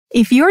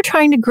If you're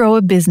trying to grow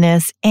a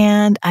business,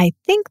 and I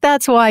think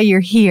that's why you're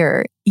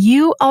here,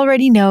 you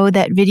already know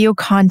that video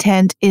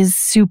content is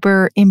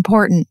super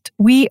important.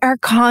 We are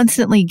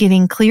constantly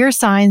getting clear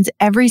signs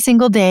every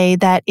single day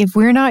that if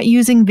we're not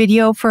using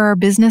video for our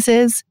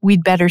businesses,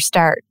 we'd better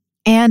start.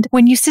 And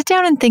when you sit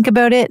down and think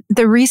about it,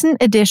 the recent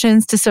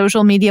additions to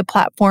social media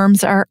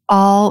platforms are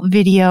all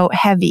video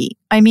heavy.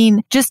 I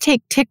mean, just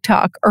take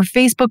TikTok or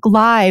Facebook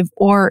Live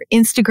or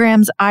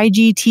Instagram's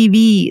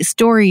IGTV,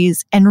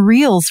 Stories, and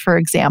Reels, for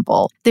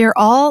example. They're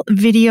all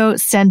video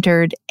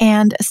centered,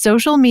 and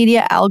social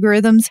media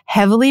algorithms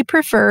heavily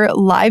prefer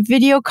live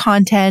video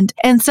content.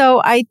 And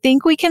so I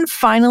think we can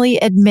finally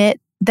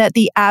admit that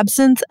the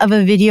absence of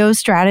a video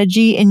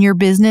strategy in your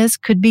business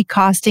could be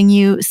costing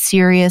you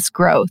serious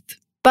growth.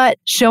 But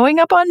showing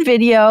up on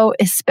video,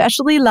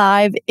 especially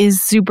live,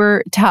 is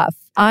super tough.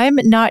 I'm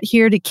not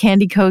here to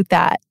candy coat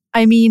that.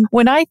 I mean,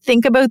 when I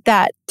think about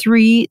that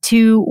 3,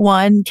 2,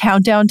 1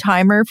 countdown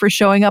timer for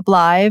showing up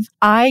live,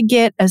 I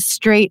get a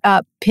straight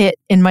up pit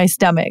in my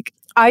stomach.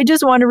 I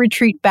just want to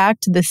retreat back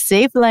to the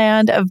safe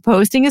land of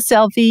posting a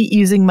selfie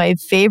using my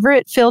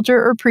favorite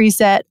filter or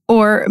preset,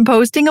 or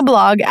posting a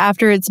blog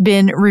after it's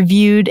been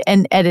reviewed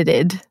and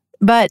edited.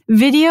 But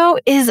video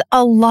is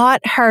a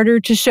lot harder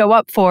to show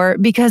up for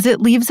because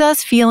it leaves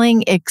us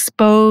feeling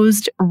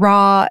exposed,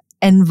 raw,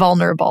 and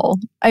vulnerable.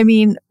 I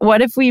mean,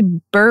 what if we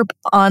burp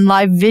on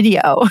live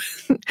video?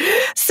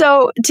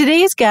 So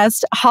today's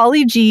guest,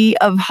 Holly G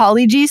of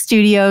Holly G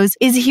Studios,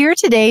 is here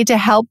today to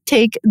help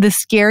take the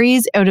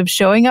scaries out of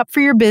showing up for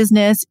your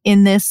business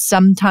in this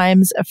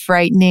sometimes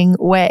frightening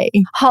way.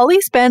 Holly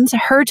spends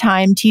her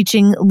time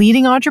teaching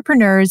leading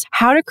entrepreneurs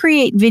how to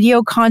create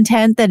video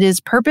content that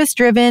is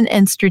purpose-driven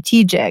and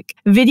strategic,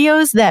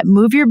 videos that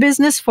move your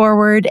business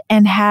forward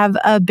and have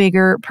a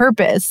bigger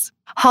purpose.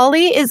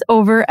 Holly is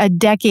over a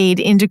decade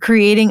into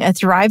creating a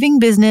thriving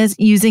business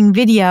using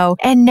video,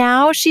 and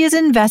now she has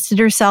invested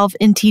herself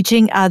in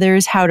teaching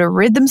others how to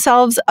rid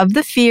themselves of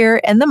the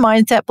fear and the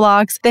mindset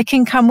blocks that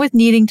can come with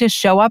needing to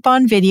show up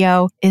on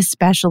video,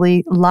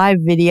 especially live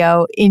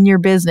video, in your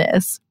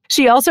business.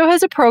 She also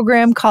has a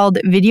program called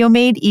Video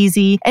Made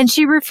Easy, and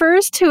she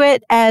refers to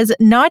it as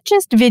not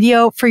just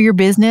video for your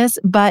business,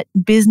 but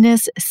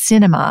business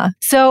cinema.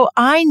 So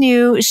I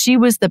knew she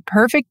was the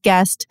perfect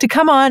guest to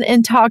come on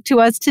and talk to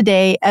us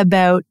today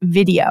about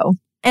video.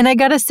 And I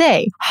gotta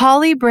say,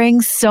 Holly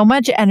brings so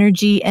much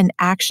energy and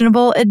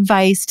actionable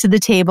advice to the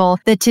table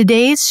that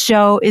today's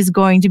show is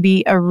going to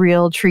be a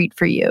real treat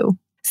for you.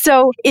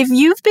 So if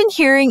you've been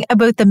hearing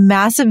about the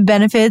massive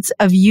benefits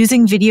of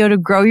using video to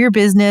grow your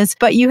business,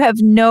 but you have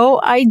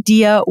no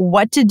idea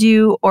what to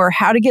do or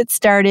how to get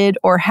started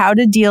or how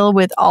to deal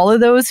with all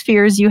of those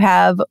fears you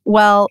have,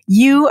 well,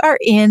 you are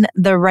in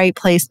the right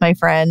place, my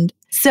friend.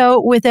 So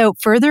without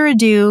further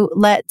ado,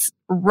 let's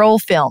roll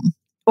film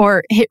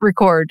or hit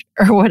record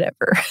or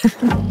whatever.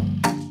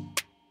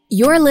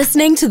 You're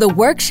listening to the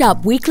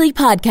Workshop Weekly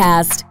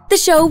Podcast, the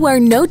show where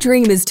no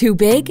dream is too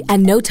big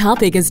and no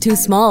topic is too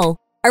small.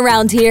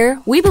 Around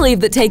here, we believe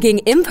that taking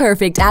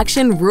imperfect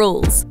action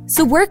rules.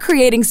 So we're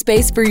creating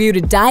space for you to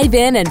dive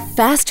in and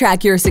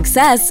fast-track your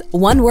success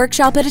one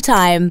workshop at a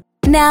time.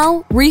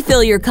 Now,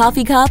 refill your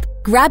coffee cup,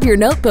 grab your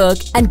notebook,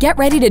 and get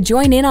ready to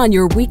join in on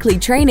your weekly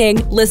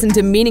training, listen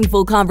to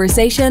meaningful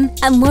conversation,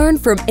 and learn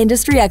from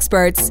industry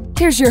experts.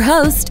 Here's your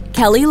host,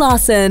 Kelly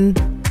Lawson.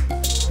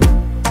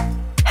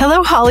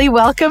 Hello, Holly.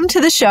 Welcome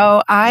to the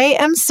show. I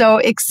am so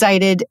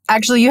excited.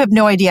 Actually, you have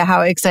no idea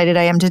how excited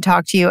I am to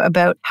talk to you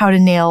about how to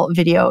nail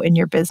video in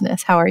your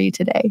business. How are you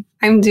today?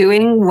 I'm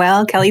doing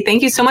well, Kelly.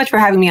 Thank you so much for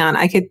having me on.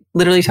 I could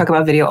literally talk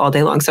about video all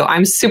day long. So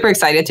I'm super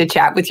excited to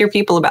chat with your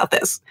people about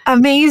this.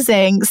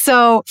 Amazing.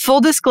 So full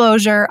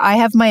disclosure, I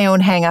have my own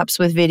hangups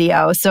with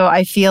video. So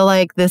I feel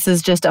like this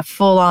is just a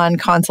full-on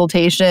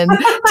consultation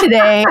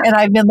today, and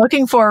I've been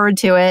looking forward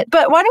to it.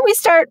 But why don't we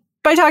start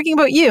by talking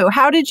about you?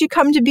 How did you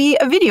come to be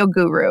a video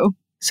guru?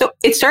 So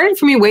it started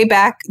for me way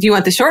back. Do you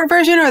want the short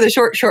version or the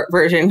short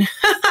version?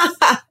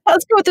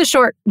 Let's go with the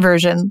short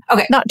version.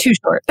 Okay. Not too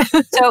short.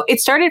 So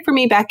it started for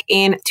me back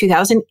in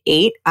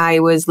 2008.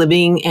 I was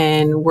living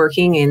and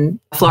working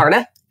in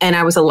Florida, and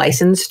I was a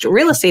licensed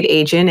real estate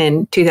agent.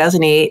 In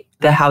 2008,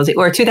 the housing,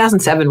 or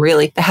 2007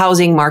 really, the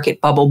housing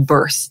market bubble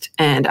burst.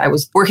 And I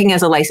was working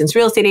as a licensed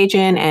real estate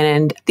agent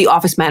and the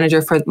office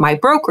manager for my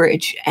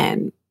brokerage.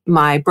 And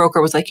my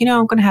broker was like,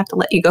 I'm going to have to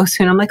let you go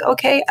soon. I'm like,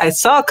 okay, I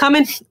saw it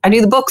coming. I knew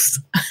the books.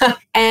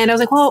 And I was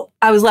like, well,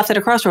 I was left at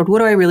a crossroad. What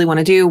do I really want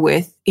to do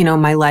with,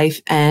 my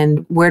life,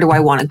 and where do I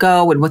want to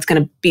go, and what's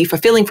going to be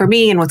fulfilling for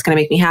me and what's going to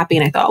make me happy?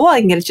 And I thought, well, I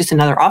can get just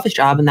another office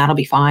job and that'll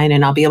be fine.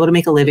 And I'll be able to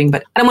make a living,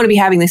 but I don't want to be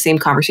having the same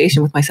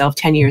conversation with myself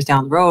 10 years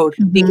down the road,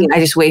 thinking I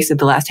just wasted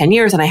the last 10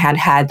 years and I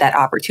had that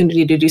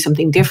opportunity to do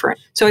something different.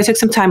 So I took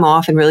some time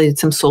off and really did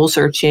some soul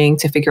searching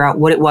to figure out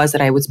what it was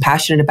that I was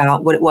passionate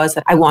about, what it was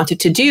that I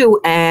wanted to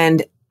do.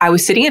 And I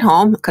was sitting at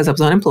home because I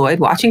was unemployed,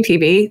 watching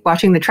TV,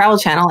 watching the Travel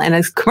Channel, and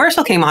a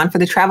commercial came on for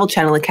the Travel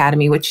Channel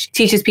Academy, which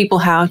teaches people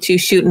how to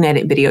shoot and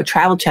edit video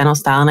Travel Channel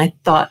style. And I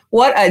thought,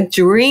 what a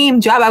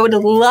dream job. I would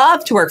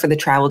love to work for the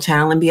Travel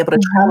Channel and be able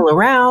to travel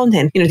around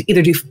and,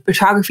 either do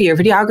photography or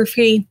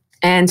videography.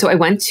 And so I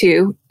went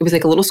to, it was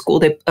like a little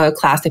school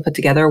class they put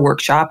together, a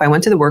workshop. I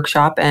went to the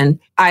workshop and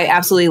I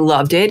absolutely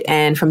loved it.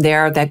 And from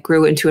there, that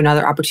grew into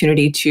another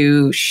opportunity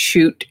to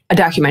shoot a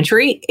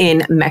documentary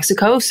in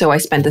Mexico. So I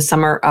spent the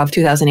summer of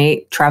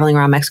 2008 traveling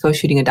around Mexico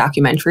shooting a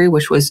documentary,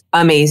 which was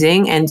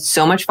amazing and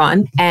so much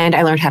fun. And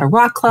I learned how to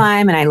rock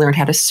climb and I learned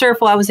how to surf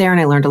while I was there. And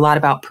I learned a lot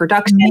about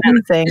production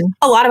and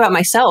a lot about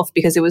myself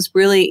because it was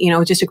really,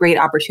 just a great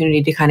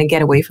opportunity to kind of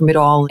get away from it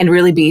all and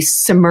really be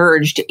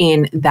submerged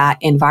in that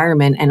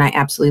environment. And I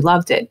absolutely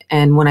loved it.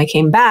 And when I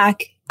came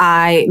back,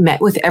 I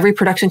met with every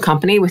production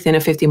company within a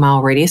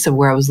 50-mile radius of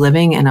where I was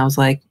living. And I was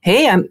like,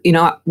 hey,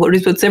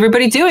 what's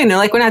everybody doing? They're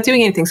like, we're not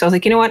doing anything. So I was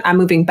like, you know what? I'm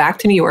moving back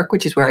to New York,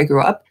 which is where I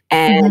grew up.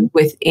 And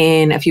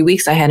within a few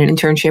weeks, I had an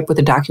internship with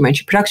a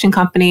documentary production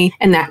company.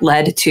 And that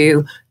led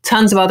to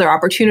tons of other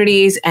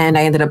opportunities. And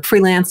I ended up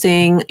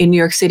freelancing in New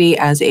York City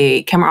as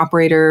a camera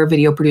operator,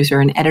 video producer,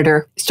 and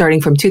editor,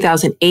 starting from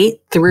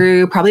 2008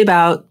 through probably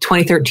about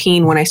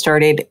 2013 when I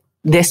started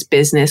this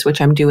business,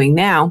 which I'm doing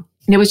now.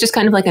 And it was just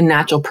kind of like a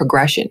natural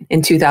progression.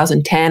 In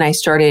 2010, I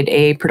started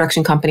a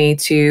production company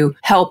to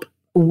help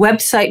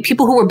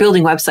people who were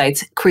building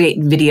websites create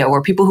video,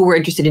 or people who were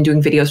interested in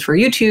doing videos for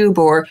YouTube,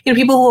 or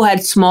people who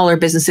had smaller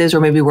businesses or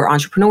maybe were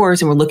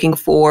entrepreneurs and were looking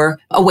for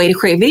a way to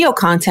create video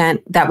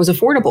content that was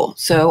affordable.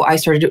 So I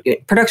started a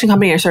production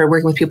company and I started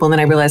working with people, and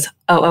then I realized,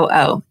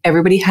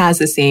 everybody has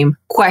the same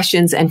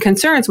questions and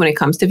concerns when it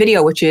comes to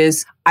video, which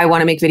is I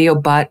want to make video,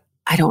 but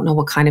I don't know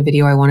what kind of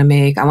video I want to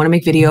make. I want to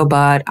make video,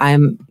 but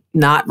I'm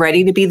not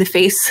ready to be the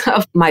face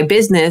of my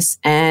business.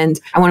 And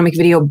I want to make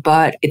video,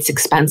 but it's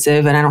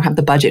expensive and I don't have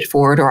the budget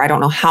for it, or I don't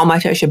know how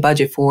much I should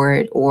budget for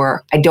it,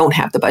 or I don't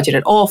have the budget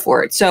at all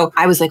for it. So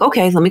I was like,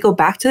 okay, let me go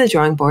back to the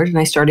drawing board. And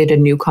I started a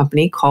new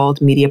company called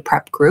Media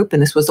Prep Group.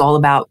 And this was all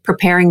about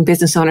preparing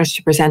business owners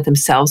to present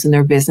themselves and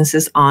their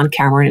businesses on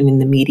camera and in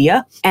the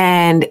media.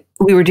 And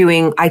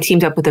I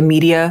teamed up with a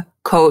media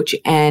coach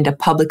and a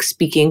public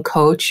speaking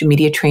coach, a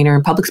media trainer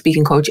and public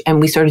speaking coach.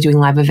 And we started doing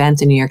live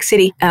events in New York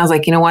City. And I was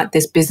like, you know what?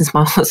 This business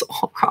model is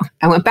all wrong.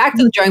 I went back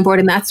to the drawing board,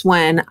 and that's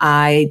when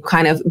I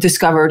kind of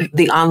discovered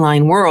the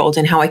online world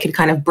and how I could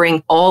kind of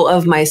bring all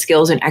of my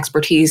skills and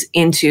expertise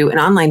into an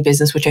online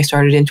business, which I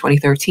started in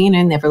 2013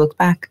 and never looked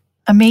back.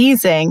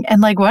 Amazing.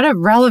 And what a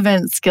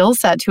relevant skill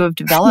set to have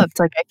developed.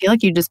 I feel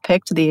like you just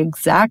picked the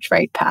exact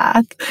right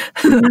path.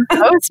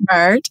 So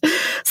smart.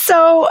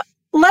 So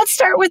let's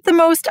start with the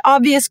most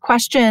obvious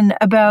question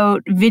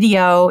about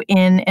video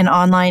in an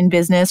online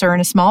business, or in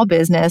a small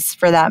business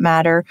for that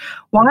matter.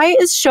 Why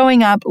is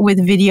showing up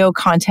with video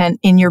content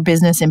in your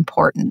business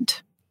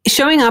important?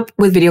 Showing up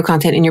with video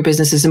content in your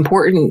business is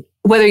important,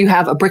 whether you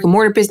have a brick and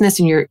mortar business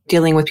and you're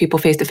dealing with people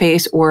face to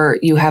face, or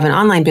you have an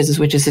online business,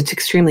 which is it's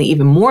extremely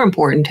even more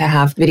important to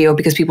have video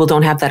because people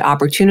don't have that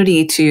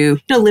opportunity to,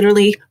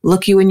 literally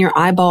look you in your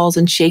eyeballs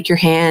and shake your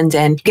hand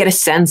and get a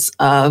sense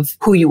of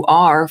who you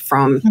are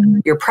from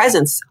your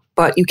presence.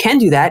 But you can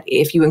do that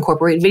if you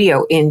incorporate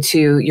video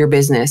into your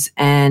business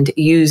and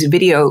use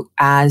video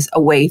as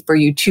a way for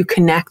you to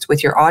connect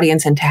with your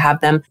audience and to have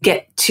them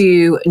get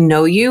to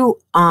know you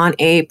on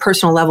a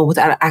personal level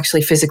without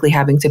actually physically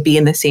having to be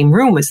in the same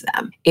room as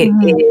them.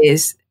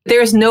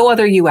 There's no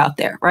other you out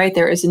there, right?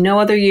 There is no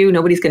other you.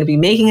 Nobody's going to be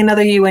making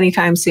another you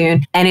anytime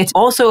soon. And it's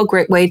also a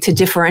great way to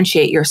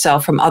differentiate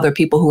yourself from other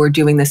people who are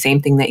doing the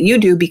same thing that you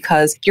do,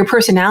 because your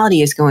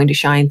personality is going to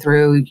shine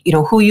through,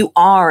 who you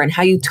are and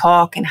how you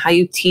talk and how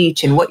you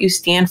teach and what you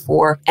stand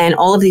for. And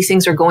all of these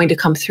things are going to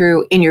come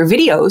through in your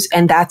videos.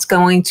 And that's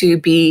going to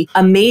be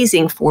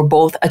amazing for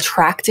both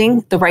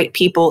attracting the right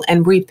people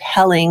and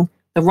repelling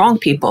the wrong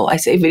people. I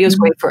say video is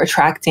great for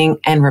attracting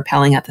and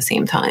repelling at the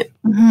same time.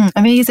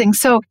 Amazing.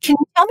 So can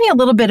you tell me a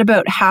little bit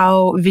about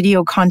how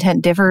video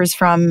content differs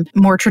from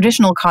more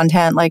traditional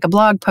content, like a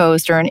blog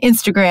post or an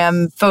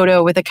Instagram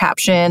photo with a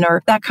caption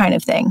or that kind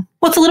of thing?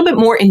 Well, it's a little bit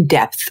more in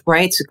depth,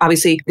 right? So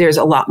obviously, there's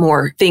a lot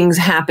more things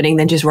happening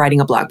than just writing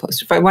a blog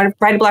post. If I want to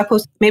write a blog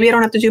post, maybe I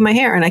don't have to do my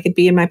hair and I could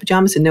be in my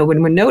pajamas and no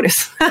one would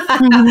notice.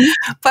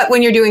 But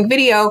when you're doing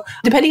video,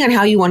 depending on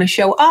how you want to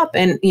show up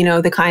and,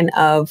 the kind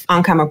of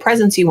on-camera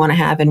presence you want to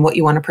have and what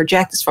you want to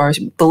project as far as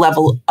the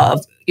level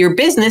of your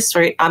business,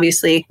 right?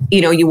 Obviously,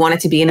 you want it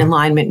to be in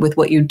alignment with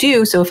what you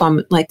do. So if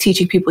I'm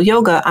teaching people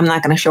yoga, I'm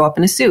not going to show up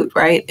in a suit,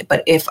 right?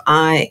 But if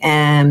I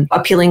am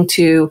appealing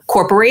to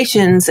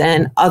corporations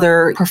and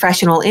other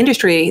professional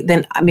industry,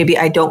 then maybe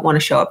I don't want to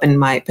show up in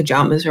my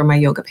pajamas or my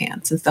yoga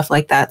pants and stuff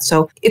like that.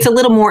 So it's a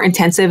little more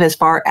intensive as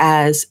far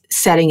as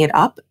setting it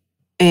up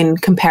in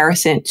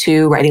comparison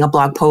to writing a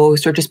blog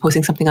post or just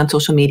posting something on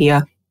social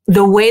media.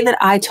 The way that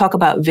I talk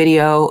about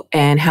video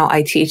and how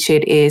I teach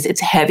it is it's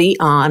heavy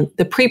on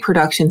the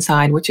pre-production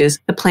side, which is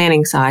the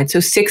planning side. So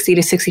 60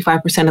 to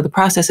 65% of the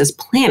process is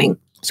planning.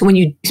 So when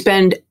you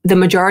spend the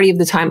majority of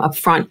the time up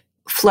front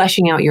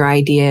fleshing out your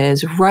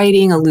ideas,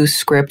 writing a loose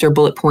script or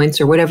bullet points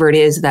or whatever it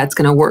is that's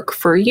going to work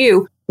for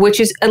you, which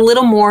is a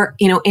little more,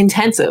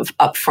 intensive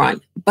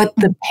upfront. But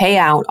the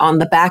payout on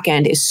the back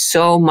end is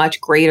so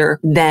much greater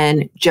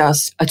than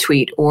just a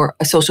tweet or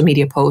a social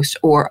media post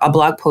or a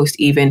blog post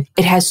even.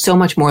 It has so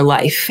much more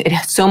life. It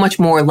has so much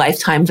more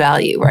lifetime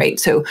value, right?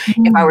 So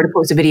if I were to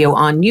post a video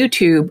on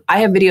YouTube,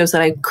 I have videos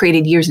that I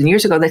created years and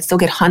years ago that still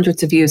get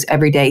hundreds of views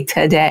every day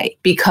today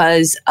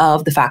because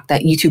of the fact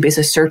that YouTube is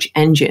a search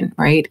engine,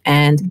 right?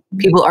 And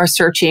people are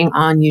searching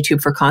on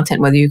YouTube for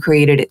content, whether you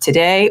created it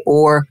today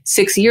or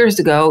 6 years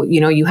ago,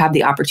 you have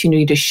the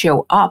opportunity to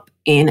show up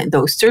in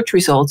those search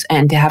results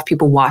and to have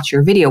people watch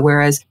your video.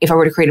 Whereas if I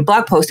were to create a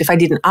blog post, if I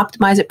didn't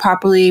optimize it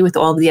properly with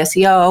all of the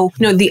SEO,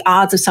 the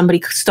odds of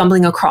somebody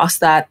stumbling across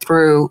that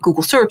through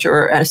Google search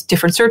or a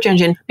different search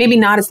engine, maybe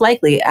not as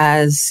likely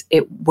as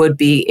it would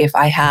be if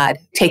I had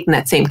taken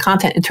that same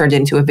content and turned it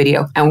into a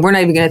video. And we're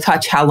not even going to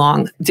touch how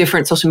long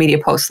different social media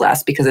posts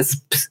last because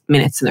it's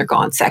minutes and they're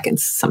gone,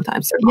 seconds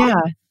sometimes. They're gone.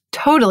 Yeah.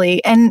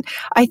 Totally. And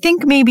I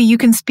think maybe you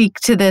can speak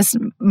to this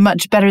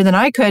much better than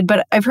I could,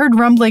 but I've heard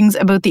rumblings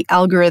about the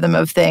algorithm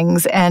of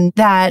things and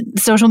that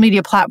social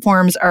media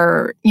platforms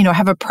are,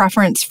 have a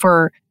preference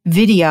for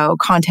video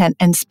content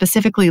and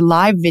specifically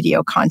live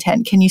video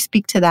content. Can you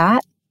speak to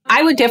that?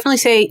 I would definitely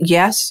say,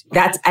 yes,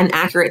 that's an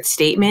accurate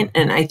statement.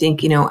 And I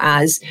think,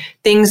 as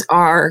things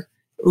are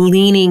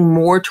leaning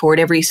more toward,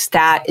 every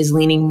stat is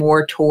leaning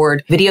more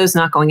toward videos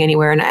not going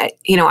anywhere. And I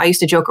used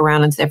to joke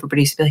around and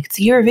everybody used to be like, it's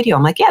a year of video.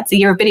 I'm like, yeah, it's a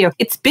year of video.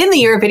 It's been the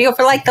year of video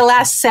for like the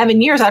last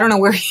 7 years. I don't know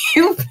where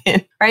you've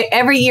been, right?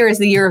 Every year is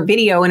the year of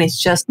video and it's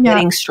just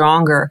getting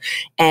stronger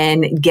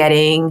and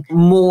getting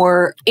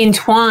more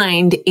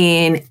entwined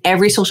in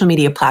every social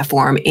media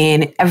platform,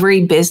 in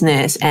every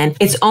business. And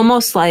it's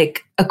almost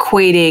like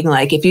equating,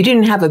 like if you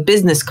didn't have a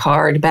business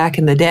card back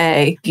in the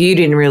day, you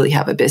didn't really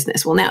have a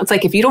business. Well, now it's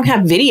like if you don't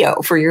have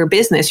video for your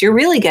business, you're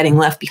really getting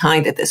left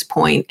behind at this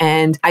point.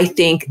 And I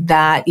think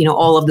that,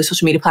 all of the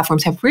social media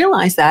platforms have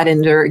realized that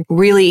and they're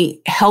really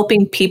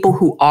helping people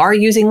who are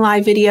using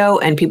live video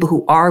and people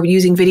who are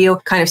using video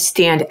kind of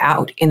stand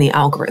out in the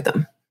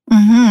algorithm.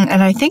 Mm-hmm.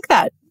 And I think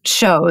that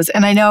shows.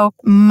 And I know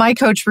my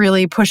coach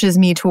really pushes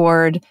me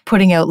toward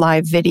putting out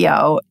live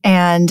video.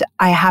 And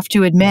I have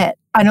to admit,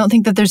 I don't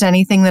think that there's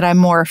anything that I'm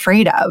more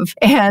afraid of.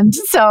 And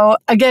so,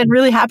 again,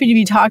 really happy to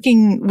be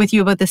talking with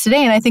you about this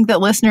today. And I think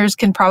that listeners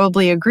can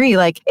probably agree,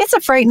 like, it's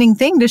a frightening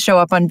thing to show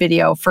up on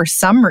video for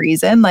some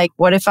reason. Like,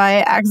 what if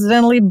I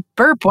accidentally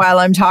burp while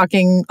I'm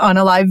talking on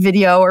a live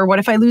video? Or what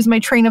if I lose my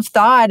train of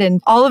thought? And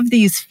all of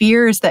these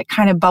fears that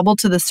kind of bubble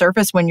to the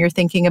surface when you're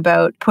thinking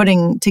about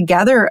putting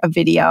together a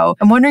video.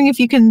 I'm wondering if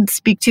you can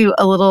speak to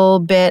a little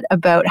bit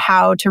about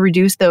how to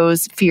reduce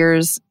those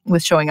fears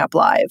with showing up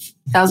live.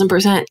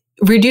 1,000%.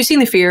 Reducing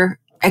the fear,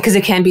 because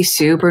it can be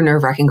super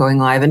nerve-wracking going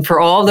live. And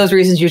for all of those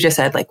reasons you just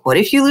said, like, what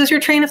if you lose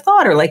your train of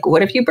thought? Or like,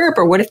 what if you burp?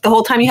 Or what if the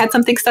whole time you had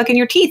something stuck in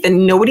your teeth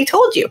and nobody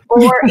told you?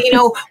 Or,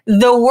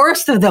 the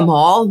worst of them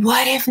all,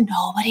 what if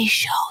nobody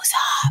shows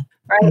up?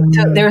 Right?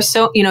 So there's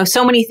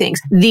so many things.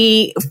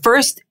 The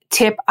first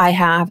tip I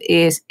have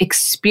is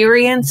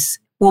experience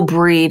will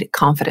breed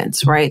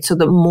confidence, right? So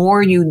the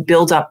more you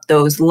build up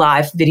those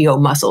live video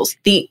muscles,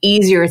 the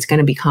easier it's going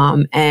to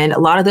become. And a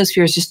lot of those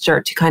fears just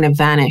start to kind of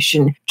vanish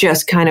and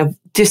just kind of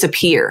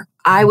disappear.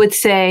 I would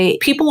say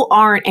people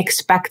aren't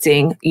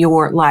expecting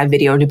your live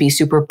video to be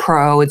super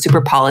pro and super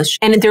polished.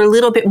 And they're a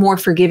little bit more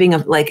forgiving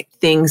of like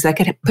things that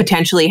could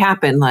potentially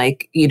happen.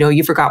 Like,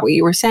 you forgot what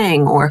you were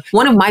saying. Or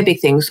one of my big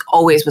things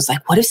always was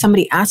like, what if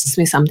somebody asks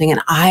me something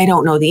and I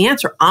don't know the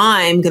answer?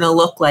 I'm going to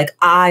look like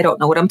I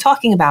don't know what I'm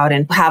talking about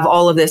and have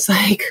all of this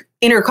like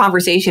inner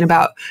conversation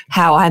about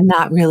how I'm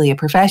not really a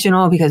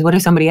professional because what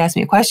if somebody asks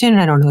me a question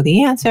and I don't know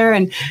the answer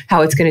and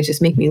how it's going to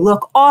just make me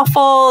look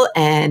awful.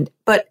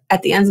 But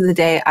at the end of the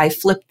day, I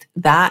flipped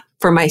that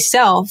for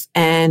myself.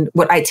 And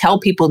what I tell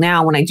people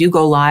now when I do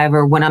go live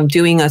or when I'm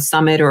doing a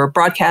summit or a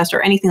broadcast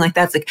or anything like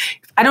that, it's like,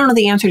 if I don't know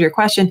the answer to your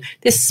question,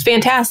 this is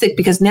fantastic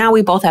because now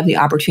we both have the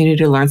opportunity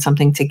to learn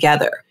something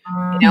together.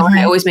 And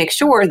I always make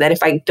sure that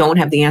if I don't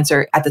have the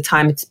answer at the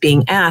time it's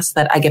being asked,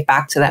 that I get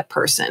back to that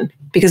person.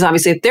 Because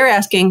obviously if they're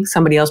asking,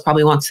 somebody else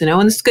probably wants to know.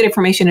 And this is good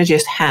information to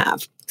just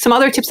have. Some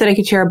other tips that I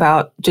could share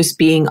about just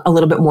being a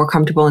little bit more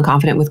comfortable and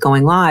confident with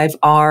going live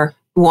are,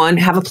 one,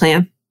 have a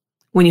plan.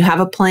 When you have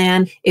a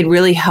plan, it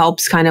really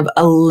helps kind of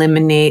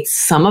eliminate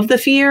some of the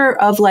fear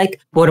of like,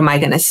 what am I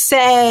going to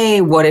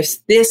say? What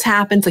if this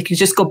happens? Like you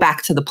just go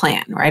back to the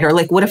plan, right? Or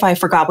like, what if I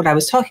forgot what I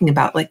was talking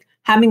about? Like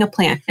having a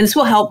plan. And this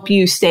will help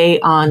you stay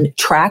on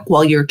track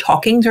while you're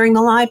talking during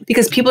the live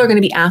because people are going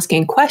to be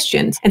asking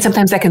questions. And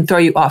sometimes that can throw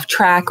you off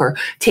track or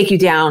take you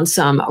down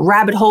some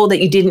rabbit hole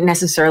that you didn't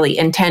necessarily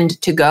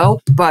intend to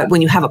go. But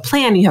when you have a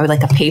plan, you have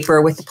like a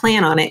paper with a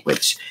plan on it,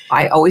 which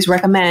I always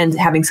recommend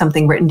having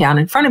something written down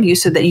in front of you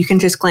so that you can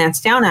just glance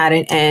down at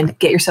it and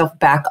get yourself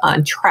back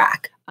on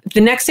track.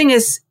 The next thing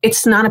is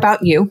it's not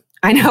about you.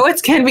 I know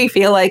it can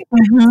feel like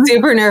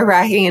super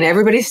nerve-wracking and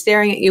everybody's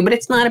staring at you, but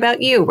it's not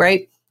about you,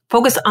 right?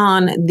 Focus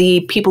on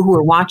the people who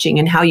are watching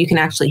and how you can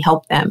actually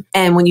help them.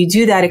 And when you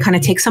do that, it kind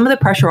of takes some of the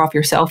pressure off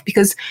yourself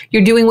because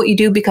you're doing what you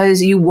do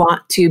because you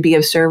want to be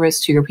of service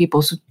to your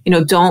people. So,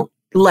 don't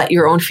let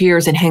your own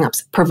fears and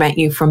hangups prevent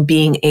you from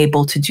being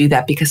able to do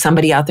that because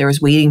somebody out there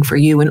is waiting for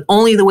you and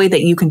only the way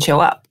that you can show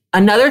up.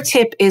 Another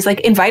tip is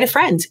like invite a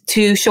friend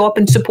to show up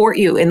and support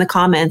you in the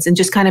comments and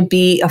just kind of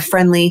be a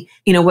friendly,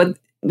 what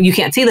you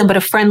can't see them, but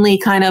a friendly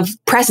kind of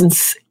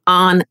presence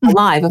on the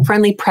live, a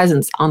friendly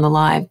presence on the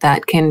live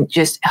that can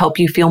just help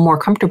you feel more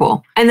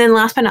comfortable. And then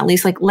last but not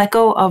least, like let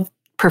go of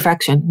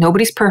perfection.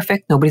 Nobody's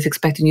perfect. Nobody's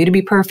expecting you to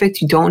be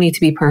perfect. You don't need to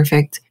be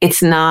perfect.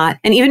 It's not.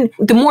 And even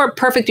the more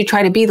perfect you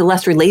try to be, the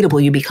less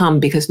relatable you become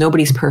because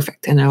nobody's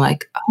perfect. And they're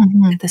like, oh,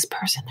 look at this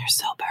person. They're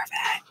so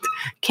perfect.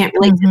 Can't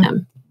relate to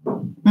them.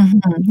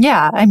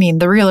 Yeah. I mean,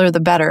 the realer, the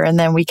better. And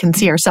then we can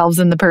see ourselves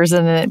in the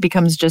person and it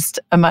becomes just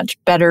a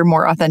much better,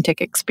 more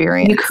authentic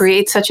experience. You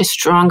create such a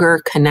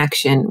stronger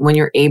connection when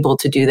you're able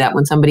to do that,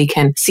 when somebody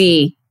can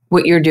see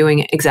what you're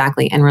doing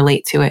exactly and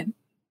relate to it.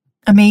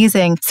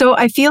 Amazing. So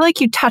I feel like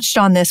you touched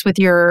on this with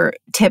your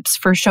tips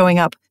for showing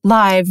up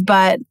live,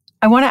 but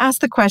I want to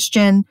ask the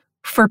question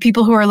for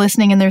people who are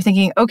listening and they're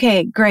thinking,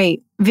 okay,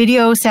 great.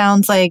 Video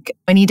sounds like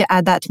I need to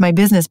add that to my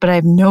business, but I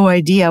have no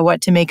idea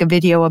what to make a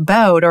video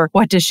about or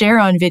what to share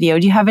on video.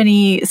 Do you have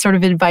any sort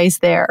of advice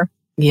there?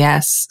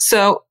 Yes.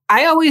 So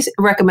I always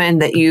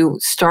recommend that you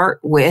start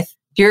with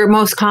your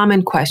most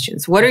common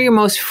questions. What are your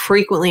most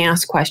frequently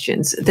asked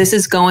questions? This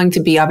is going to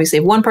be obviously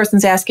if one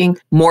person's asking,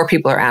 more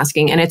people are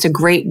asking. And it's a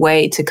great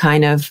way to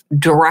kind of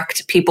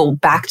direct people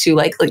back to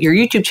like your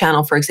YouTube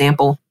channel, for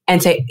example,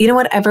 and say, you know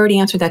what, I've already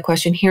answered that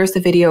question. Here's the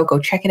video. Go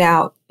check it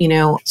out.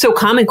 So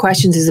common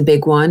questions is a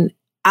big one.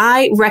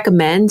 I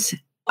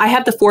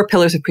have the 4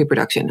 pillars of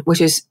pre-production,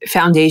 which is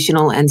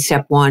foundational and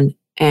step 1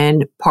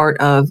 and part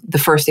of the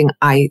first thing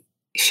I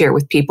share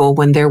with people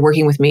when they're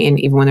working with me and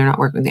even when they're not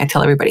working with me. I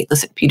tell everybody,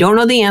 listen, if you don't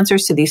know the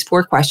answers to these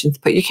 4 questions,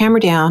 put your camera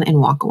down and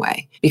walk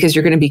away because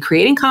you're going to be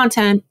creating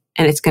content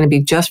and it's going to be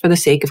just for the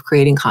sake of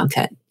creating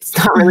content. It's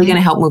not really going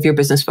to help move your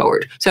business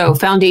forward. So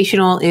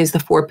foundational is the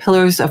 4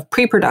 pillars of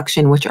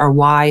pre-production, which are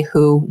why,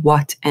 who,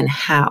 what, and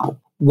how.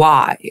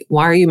 Why?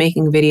 Why are you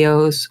making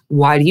videos?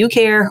 Why do you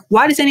care?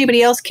 Why does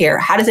anybody else care?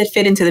 How does it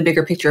fit into the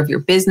bigger picture of your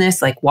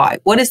business? Like why?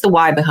 What is the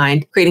why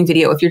behind creating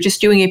video? If you're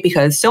just doing it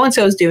because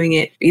so-and-so is doing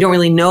it, you don't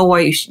really know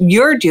why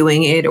you're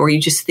doing it, or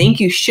you just think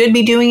you should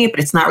be doing it,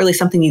 but it's not really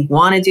something you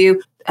want to do,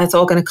 that's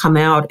all going to come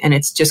out and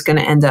it's just going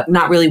to end up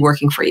not really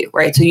working for you,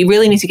 right? So you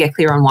really need to get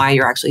clear on why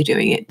you're actually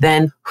doing it.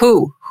 Then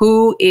who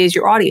is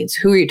your audience?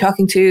 Who are you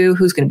talking to?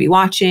 Who's going to be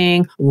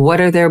watching?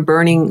 What are their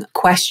burning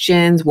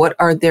questions? What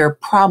are their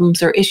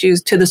problems or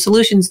issues to the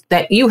solutions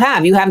that you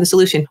have? You have the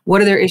solution.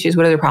 What are their issues?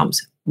 What are their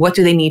problems? What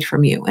do they need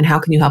from you? And how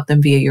can you help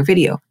them via your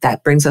video?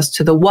 That brings us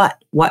to the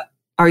what. What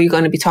are you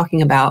going to be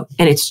talking about?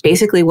 And it's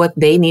basically what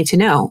they need to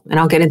know. And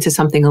I'll get into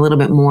something a little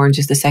bit more in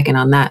just a second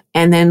on that.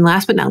 And then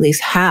last but not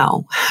least,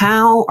 how?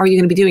 How are you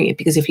going to be doing it?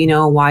 Because if you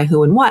know why,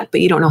 who, and what,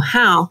 but you don't know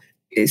how,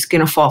 it's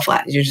going to fall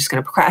flat. You're just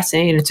going to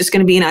procrastinate and it's just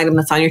going to be an item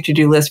that's on your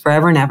to-do list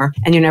forever and ever.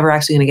 And you're never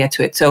actually going to get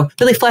to it. So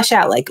really flesh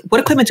out, like, what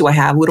equipment do I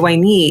have? What do I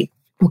need?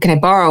 What can I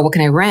borrow? What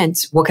can I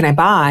rent? What can I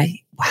buy?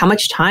 How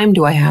much time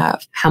do I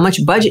have? How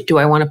much budget do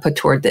I want to put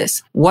toward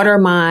this? What are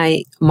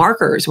my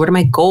markers? What are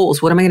my goals?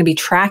 What am I going to be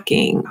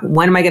tracking?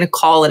 When am I going to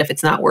call it if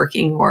it's not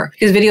working? Or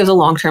because video is a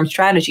long-term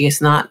strategy.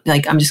 It's not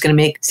like I'm just going to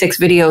make 6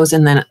 videos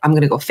and then I'm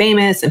going to go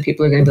famous and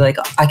people are going to be like,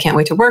 oh, I can't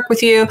wait to work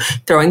with you,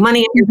 throwing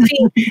money at your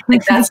feet.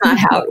 Like that's not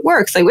how it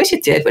works. I wish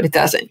it did, but it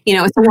doesn't.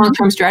 It's a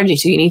long-term strategy.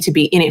 So you need to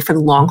be in it for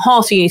the long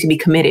haul. So you need to be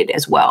committed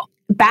as well.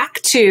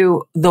 Back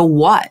to the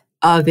what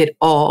of it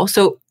all.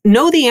 So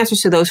know the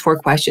answers to those 4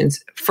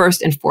 questions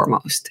first and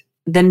foremost.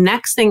 The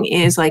next thing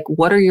is like,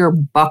 what are your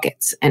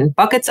buckets? And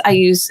buckets I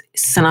use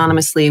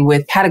synonymously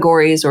with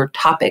categories or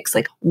topics.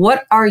 Like,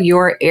 what are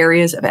your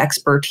areas of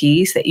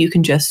expertise that you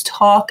can just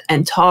talk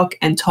and talk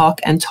and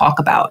talk and talk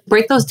about?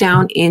 Break those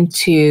down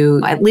into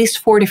at least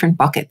 4 different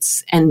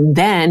buckets and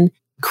then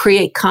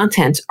create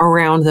content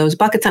around those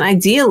buckets. And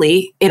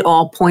ideally, it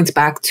all points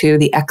back to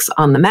the X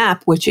on the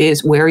map, which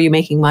is where are you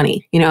making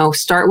money?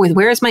 Start with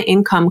where is my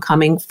income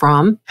coming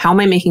from? How am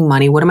I making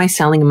money? What am I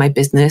selling in my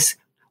business?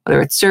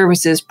 Whether it's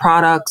services,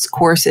 products,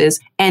 courses,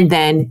 and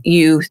then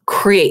you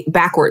create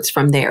backwards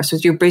from there. So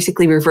you're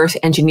basically reverse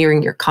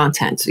engineering your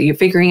content. So you're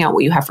figuring out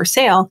what you have for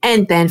sale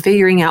and then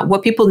figuring out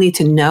what people need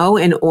to know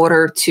in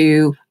order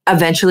to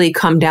eventually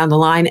come down the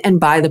line and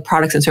buy the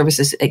products and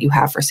services that you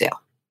have for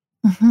sale.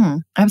 Mm-hmm.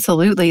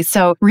 Absolutely.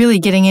 So really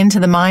getting into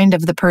the mind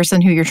of the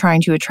person who you're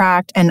trying to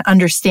attract and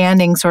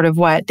understanding sort of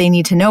what they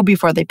need to know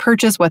before they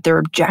purchase, what their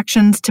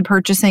objections to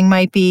purchasing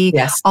might be,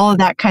 yes, all of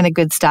that kind of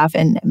good stuff,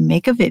 and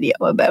make a video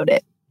about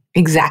it.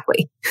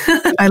 Exactly.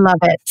 I love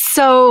it.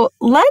 So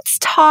let's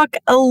talk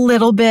a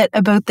little bit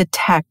about the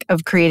tech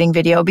of creating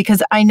video,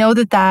 because I know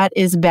that that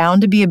is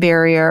bound to be a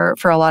barrier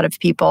for a lot of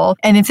people.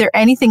 And if they're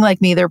anything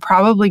like me, they're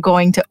probably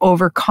going to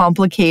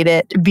overcomplicate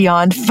it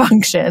beyond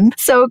function.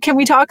 So can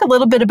we talk a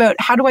little bit about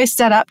how do I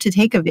set up to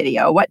take a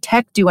video? What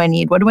tech do I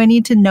need? What do I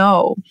need to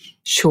know?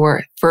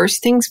 Sure.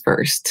 First things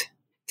first,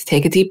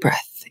 take a deep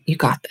breath. You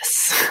got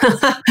this.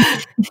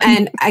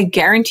 And I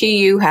guarantee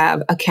you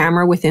have a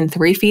camera within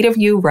 3 feet of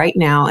you right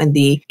now. And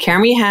the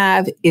camera you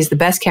have is the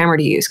best camera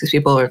to use, because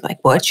people are like,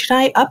 what should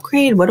I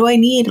upgrade? What do I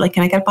need? Like,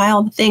 can I gotta buy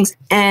all the things?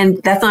 And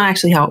that's not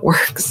actually how it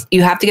works.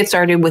 You have to get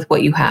started with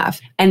what you have,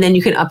 and then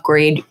you can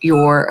upgrade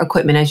your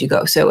equipment as you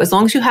go. So as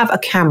long as you have a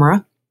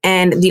camera,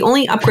 and the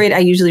only upgrade I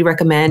usually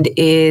recommend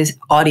is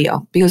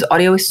audio, because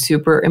audio is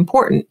super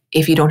important.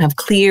 If you don't have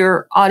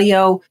clear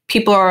audio,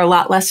 people are a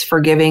lot less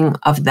forgiving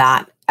of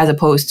that, as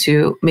opposed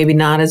to maybe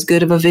not as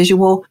good of a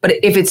visual. But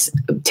if it's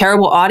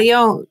terrible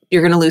audio,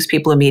 you're going to lose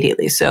people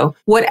immediately. So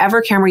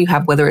whatever camera you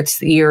have, whether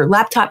it's your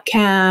laptop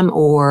cam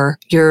or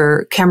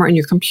your camera in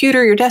your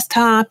computer, your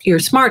desktop, your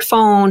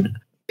smartphone,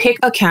 pick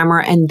a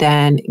camera and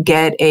then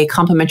get a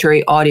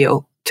complimentary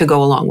audio to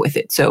go along with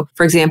it. So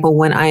for example,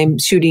 when I'm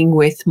shooting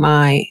with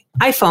my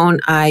iPhone,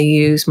 I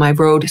use my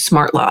Rode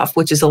SmartLav,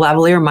 which is a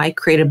lavalier mic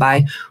created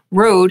by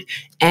Rode,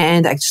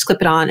 and I just clip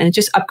it on and it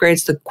just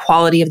upgrades the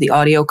quality of the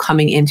audio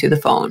coming into the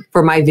phone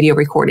for my video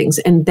recordings.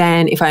 And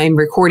then if I'm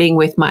recording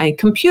with my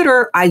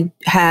computer, I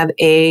have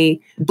a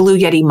Blue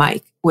Yeti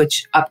mic,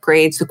 which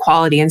upgrades the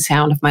quality and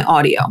sound of my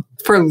audio.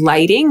 For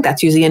lighting,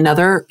 that's usually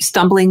another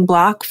stumbling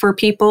block for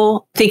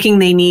people thinking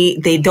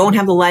they don't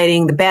have the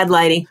lighting, the bad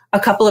lighting. A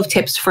couple of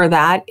tips for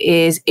that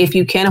is if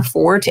you can't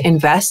afford to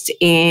invest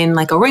in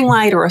like a ring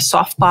light or a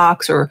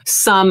softbox or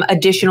some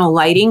additional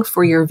lighting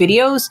for your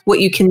videos,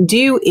 what you can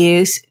do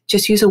is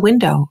just use a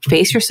window.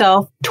 Face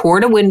yourself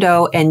toward a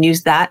window and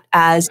use that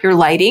as your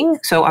lighting.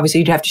 So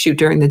obviously you'd have to shoot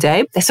during the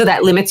day. So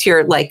that limits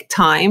your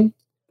time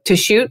to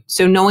shoot.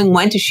 So knowing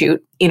when to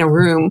shoot in a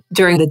room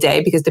during the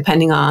day, because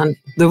depending on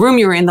the room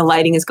you're in, the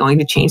lighting is going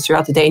to change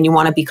throughout the day. And you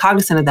want to be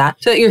cognizant of that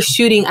so that you're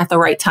shooting at the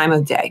right time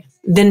of day.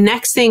 The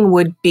next thing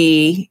would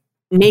be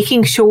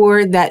making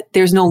sure that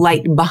there's no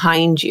light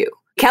behind you.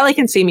 Kelly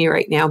can see me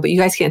right now, but you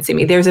guys can't see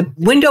me. There's a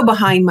window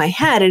behind my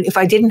head. And if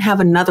I didn't have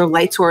another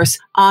light source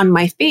on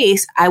my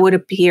face, I would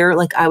appear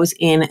like I was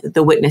in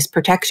the witness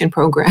protection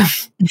program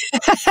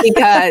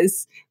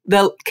because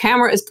the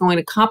camera is going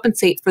to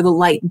compensate for the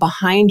light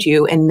behind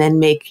you and then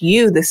make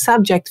you, the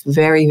subject,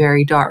 very,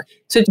 very dark.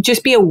 So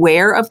just be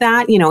aware of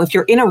that. If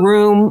you're in a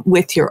room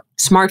with your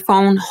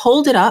smartphone,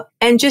 hold it up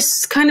and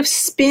just kind of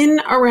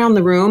spin around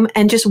the room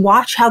and just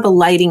watch how the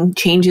lighting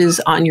changes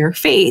on your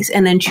face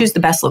and then choose the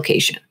best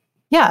location.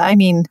 Yeah, I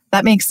mean,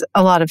 that makes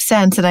a lot of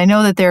sense. And I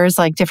know that there's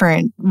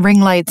different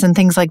ring lights and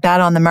things like that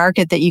on the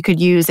market that you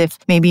could use if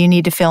maybe you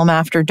need to film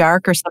after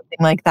dark or something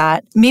like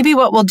that. Maybe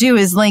what we'll do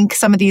is link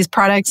some of these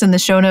products in the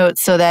show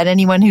notes so that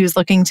anyone who's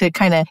looking to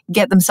kind of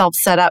get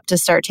themselves set up to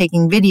start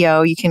taking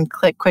video, you can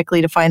click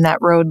quickly to find that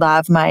Rode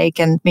Lav mic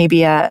and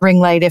maybe a ring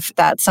light if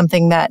that's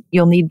something that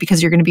you'll need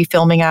because you're going to be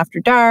filming after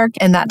dark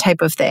and that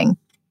type of thing.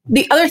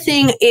 The other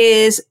thing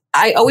is,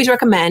 I always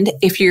recommend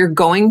if you're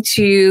going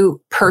to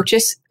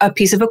purchase a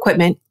piece of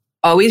equipment,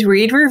 always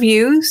read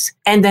reviews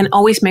and then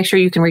always make sure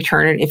you can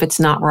return it if it's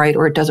not right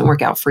or it doesn't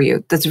work out for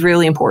you. That's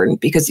really important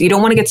because you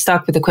don't want to get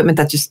stuck with equipment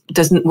that just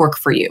doesn't work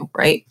for you,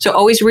 right? So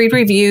always read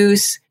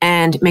reviews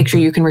and make sure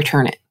you can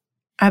return it.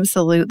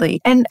 Absolutely.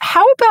 And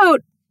how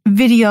about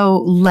video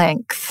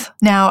length?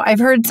 Now, I've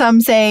heard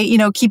some say,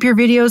 keep your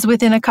videos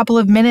within a couple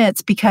of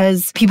minutes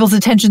because people's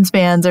attention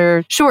spans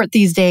are short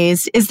these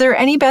days. Is there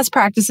any best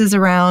practices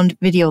around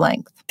video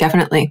length?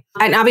 Definitely.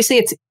 And obviously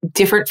it's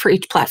different for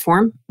each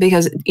platform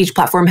because each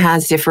platform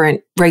has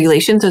different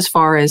regulations as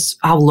far as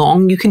how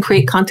long you can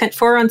create content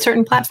for on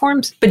certain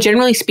platforms. But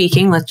generally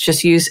speaking, let's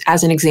just use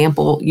as an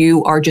example,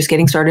 you are just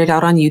getting started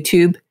out on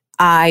YouTube.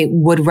 I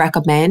would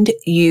recommend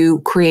you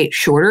create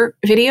shorter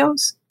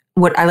videos,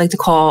 what I like to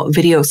call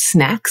video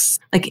snacks,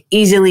 like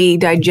easily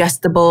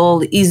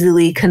digestible,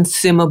 easily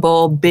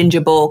consumable,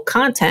 bingeable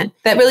content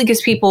that really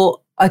gives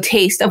people a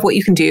taste of what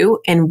you can do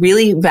and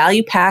really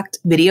value-packed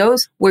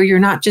videos where you're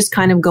not just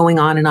kind of going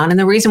on and on. And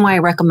the reason why I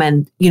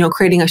recommend,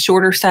 creating a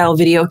shorter style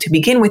video to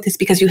begin with is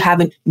because you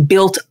haven't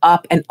built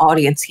up an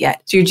audience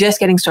yet. So you're just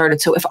getting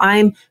started. So if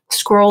I'm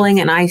scrolling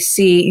and I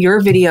see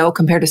your video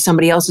compared to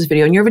somebody else's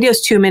video and your video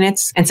is 2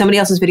 minutes and somebody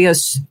else's video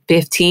is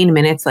 15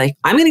 minutes, I'm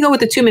going to go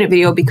with the 2-minute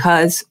video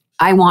because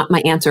I want my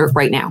answer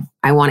right now.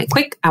 I want it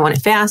quick. I want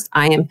it fast.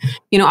 I am,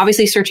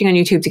 obviously searching on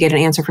YouTube to get an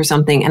answer for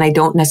something, and I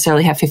don't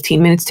necessarily have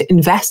 15 minutes to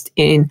invest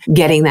in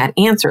getting that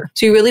answer.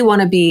 So you really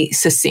want to be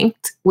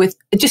succinct with,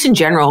 just in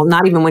general,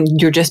 not even when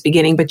you're just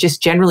beginning, but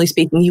just generally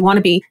speaking, you want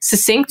to be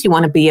succinct. You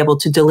want to be able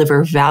to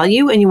deliver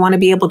value, and you want to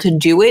be able to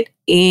do it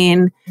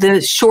in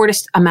the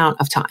shortest amount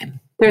of time.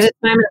 There's a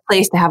time and a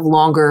place to have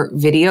longer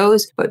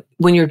videos, but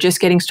when you're just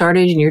getting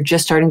started and you're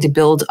just starting to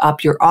build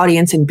up your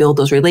audience and build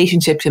those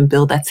relationships and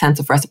build that sense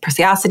of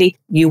reciprocity,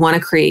 you want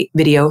to create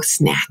video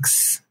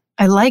snacks.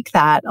 I like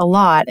that a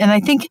lot. And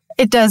I think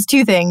it does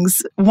two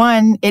things.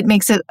 One, it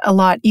makes it a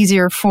lot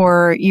easier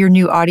for your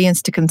new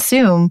audience to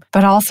consume,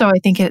 but also I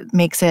think it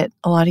makes it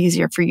a lot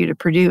easier for you to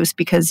produce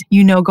because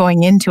you know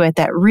going into it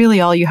that really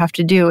all you have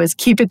to do is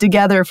keep it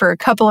together for a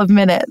couple of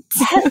minutes.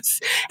 Yes.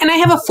 And I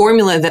have a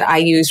formula that I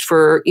use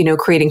for,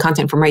 creating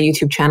content for my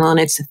YouTube channel, and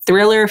it's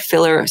thriller,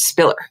 filler,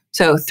 spiller.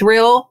 So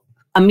thrill,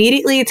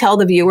 immediately tell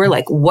the viewer,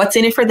 like, what's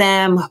in it for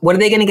them? What are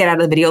they going to get out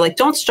of the video? Like,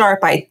 don't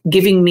start by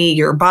giving me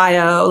your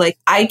bio. Like,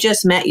 I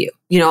just met you.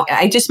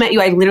 I just met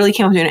you. I literally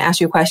came up to you and asked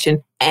you a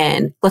question.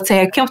 And let's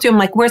say I came up to you, I'm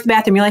like, where's the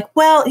bathroom? You're like,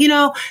 well,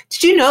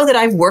 did you know that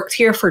I've worked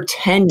here for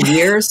 10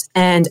 years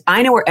and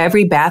I know where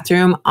every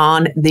bathroom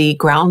on the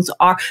grounds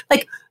are?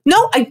 Like,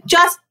 no, I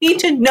just need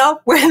to know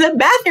where the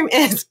bathroom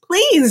is.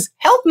 Please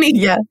help me.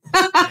 Yeah.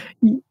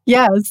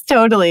 Yes,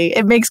 totally.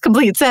 It makes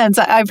complete sense.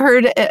 I've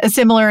heard a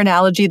similar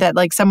analogy that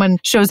like someone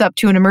shows up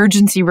to an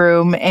emergency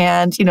room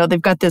and,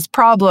 they've got this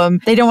problem.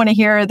 They don't want to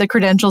hear the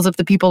credentials of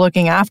the people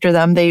looking after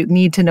them. They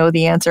need to know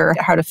the answer,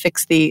 how to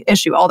fix the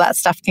issue. All that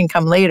stuff can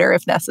come later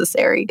if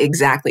necessary.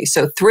 Exactly.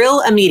 So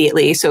thrill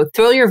immediately. So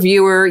thrill your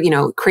viewer,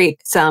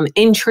 create some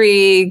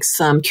intrigue,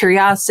 some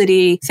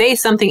curiosity, say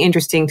something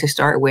interesting to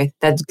start with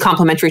that's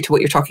complementary to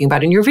what you're talking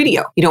about in your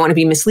video. You don't want to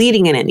be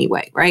misleading in any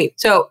way, right?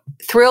 So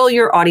thrill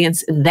your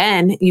audience,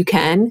 then you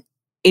can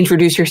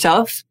introduce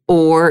yourself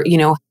or,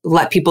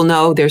 let people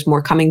know there's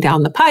more coming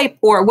down the pipe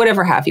or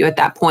whatever have you at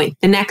that point.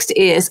 The next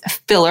is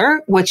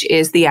filler, which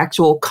is the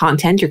actual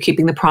content. You're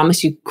keeping the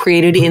promise you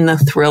created in the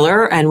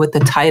thriller and with the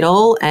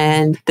title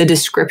and the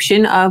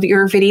description of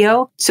your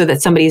video so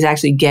that somebody's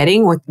actually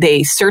getting what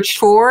they searched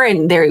for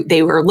and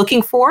they were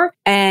looking for.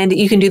 And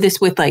you can do this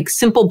with like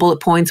simple bullet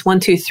points, 1,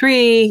 2,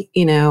 3,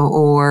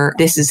 or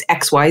this is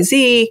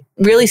XYZ,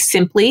 really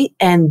simply,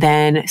 and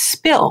then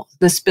spill.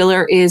 The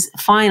spiller is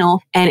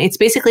final. And it's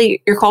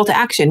basically your call to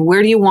action.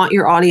 Where do you want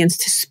your audience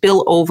to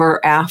spill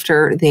over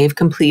after they've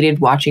completed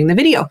watching the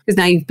video? Because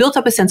now you've built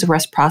up a sense of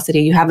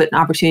reciprocity. You have an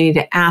opportunity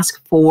to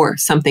ask for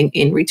something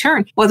in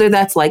return, whether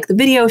that's like the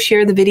video,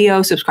 share the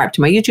video, subscribe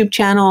to my YouTube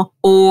channel,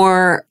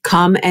 or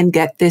come and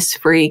get this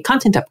free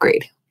content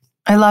upgrade.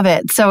 I love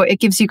it. So it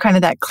gives you kind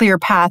of that clear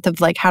path of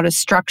like how to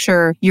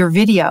structure your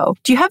video.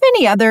 Do you have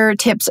any other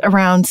tips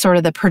around sort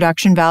of the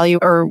production value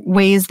or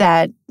ways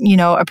that,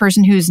 a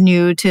person who's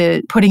new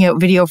to putting out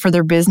video for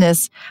their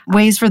business,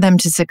 ways for them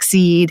to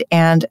succeed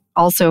and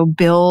also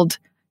build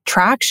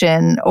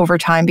traction over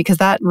time? Because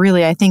that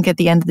really, I think at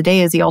the end of the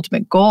day is the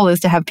ultimate goal, is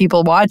to have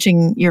people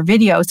watching your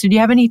video. So do you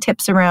have any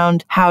tips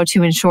around how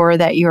to ensure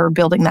that you're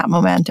building that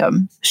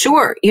momentum?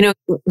 Sure.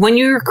 When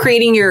you're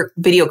creating your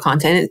video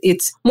content,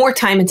 it's more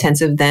time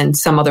intensive than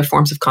some other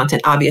forms of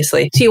content,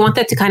 obviously. So you want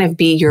that to kind of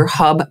be your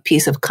hub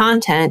piece of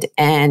content.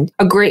 And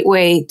a great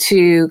way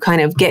to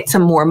kind of get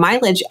some more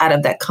mileage out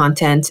of that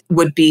content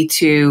would be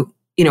to,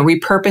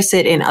 repurpose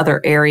it in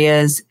other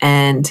areas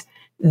and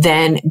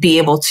then be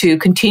able to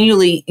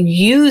continually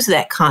use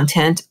that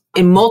content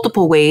in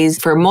multiple ways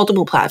for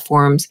multiple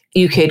platforms.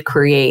 You could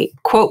create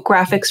quote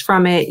graphics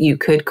from it. You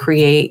could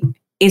create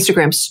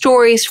Instagram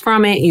stories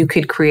from it. You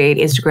could create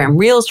Instagram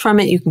reels from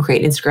it. You can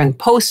create Instagram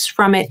posts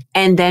from it.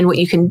 And then what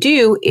you can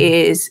do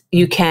is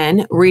you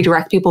can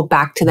redirect people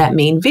back to that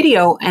main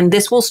video. And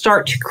this will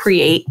start to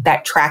create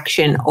that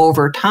traction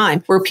over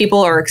time where people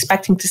are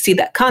expecting to see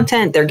that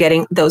content. They're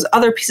getting those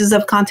other pieces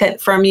of content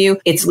from you.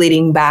 It's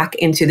leading back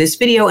into this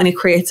video and it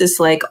creates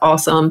this like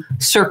awesome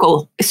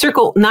circle,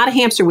 not a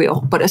hamster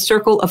wheel, but a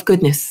circle of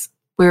goodness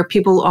where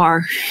people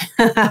are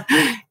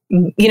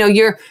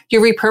you're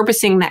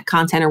repurposing that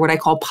content, or what I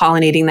call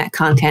pollinating that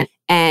content,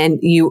 and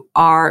you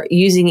are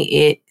using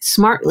it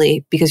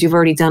smartly because you've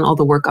already done all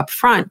the work up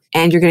front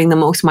and you're getting the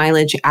most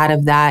mileage out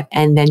of that.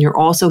 And then you're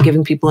also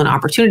giving people an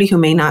opportunity who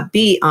may not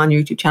be on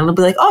your YouTube channel to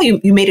be like, oh,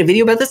 you made a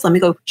video about this? Let me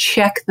go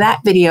check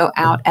that video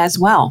out as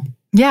well.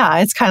 Yeah,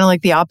 it's kind of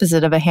like the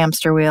opposite of a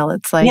hamster wheel.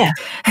 It's like,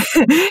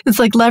 it's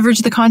like leverage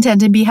the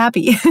content and be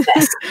happy.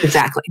 Yes,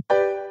 exactly.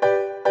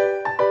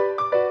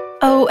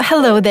 Oh,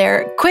 hello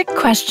there. Quick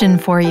question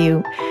for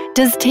you.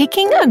 Does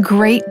taking a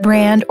great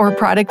brand or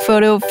product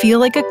photo feel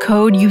like a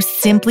code you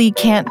simply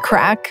can't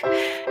crack?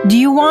 Do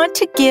you want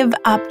to give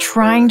up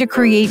trying to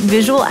create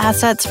visual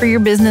assets for your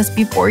business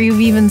before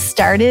you've even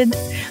started?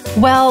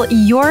 Well,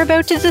 you're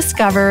about to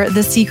discover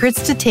the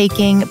secrets to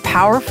taking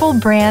powerful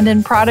brand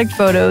and product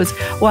photos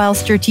while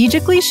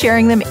strategically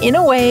sharing them in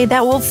a way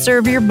that will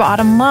serve your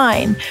bottom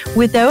line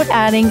without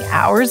adding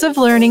hours of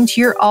learning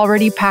to your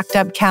already packed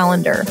up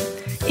calendar.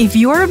 If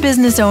you're a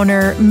business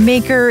owner,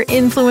 maker,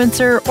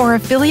 influencer, or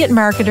affiliate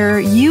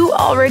marketer, you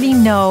already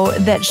know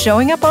that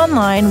showing up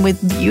online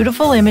with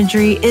beautiful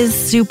imagery is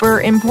super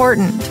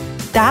important.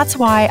 That's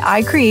why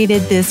I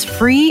created this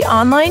free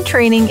online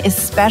training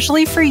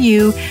especially for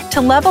you to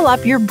level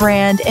up your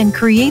brand and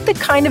create the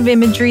kind of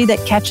imagery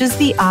that catches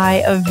the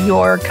eye of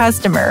your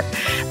customer,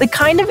 the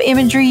kind of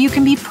imagery you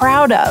can be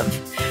proud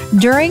of.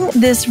 During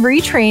this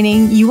free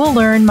training, you will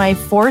learn my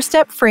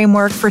 4-step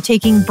framework for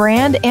taking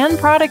brand and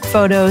product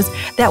photos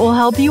that will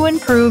help you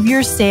improve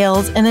your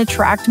sales and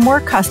attract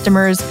more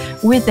customers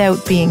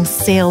without being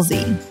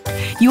salesy.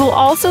 You will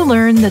also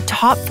learn the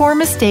top 4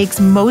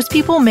 mistakes most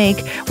people make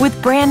with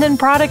brand and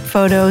product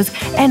photos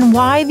and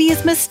why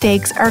these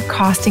mistakes are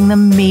costing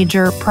them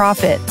major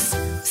profits.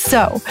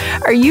 So,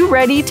 are you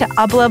ready to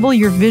uplevel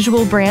your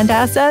visual brand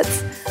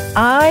assets?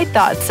 I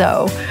thought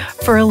so.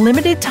 For a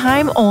limited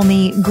time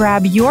only,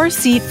 grab your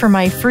seat for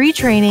my free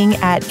training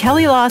at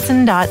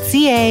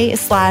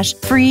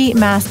kellylawson.ca/free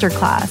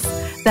masterclass.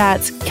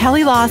 That's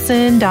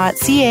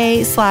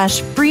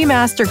kellylawson.ca/free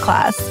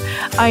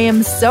masterclass. I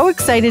am so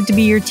excited to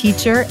be your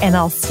teacher, and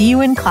I'll see you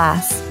in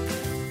class.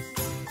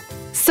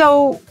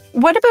 So,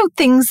 what about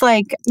things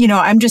like,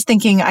 I'm just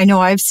thinking, I know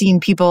I've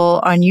seen people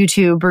on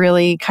YouTube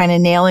really kind of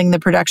nailing the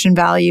production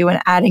value and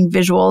adding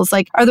visuals.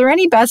 Like, are there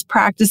any best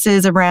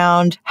practices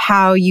around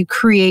how you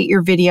create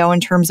your video in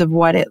terms of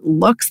what it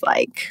looks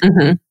like?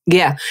 Mm-hmm.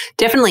 Yeah,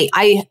 definitely.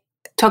 I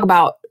talk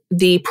about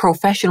the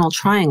professional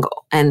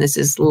triangle, and this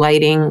is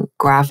lighting,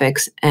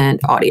 graphics, and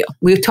audio.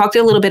 We've talked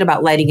a little bit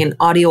about lighting and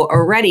audio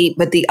already,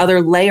 but the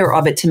other layer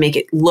of it to make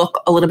it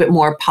look a little bit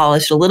more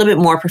polished, a little bit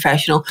more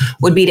professional,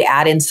 would be to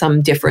add in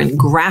some different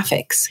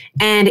graphics.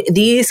 And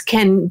these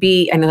can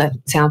be, I know that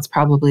sounds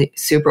probably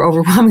super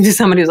overwhelming to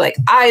somebody who's like,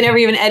 I never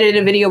even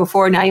edited a video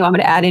before, now you want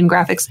me to add in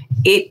graphics.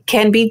 It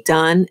can be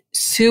done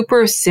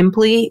super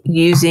simply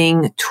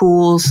using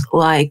tools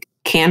like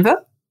Canva.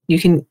 You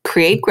can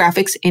create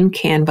graphics in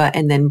Canva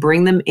and then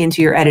bring them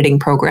into your editing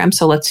program.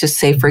 So let's just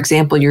say, for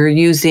example, you're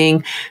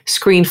using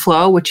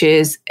ScreenFlow, which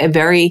is a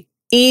very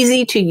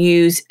easy to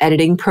use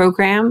editing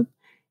program.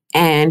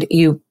 And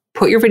you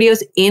put your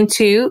videos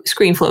into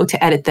ScreenFlow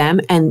to edit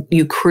them, and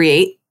you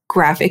create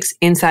graphics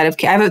inside of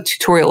Canva. I have a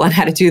tutorial on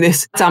how to do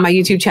this. It's on my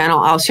YouTube channel.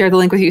 I'll share the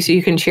link with you so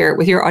you can share it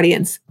with your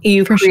audience.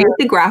 You create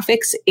the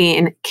graphics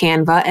in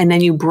Canva, and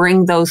then you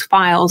bring those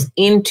files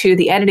into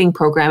the editing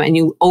program and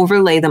you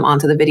overlay them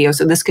onto the video.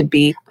 So this could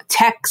be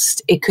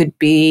text, it could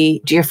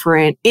be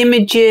different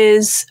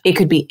images, it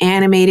could be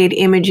animated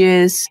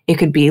images, it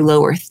could be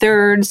lower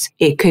thirds,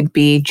 it could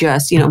be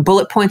just,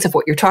 bullet points of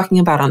what you're talking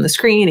about on the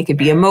screen, it could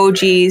be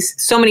emojis,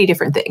 so many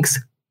different things.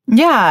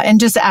 Yeah, and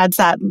just adds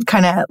that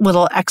kind of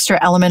little extra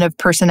element of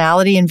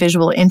personality and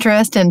visual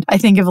interest. And I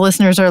think if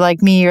listeners are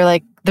like me,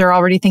 they're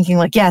already thinking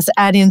like, yes,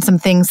 add in some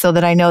things so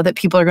that I know that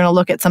people are going to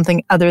look at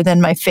something other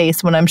than my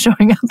face when I'm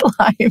showing up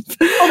live.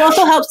 It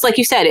also helps, like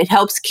you said, it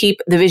helps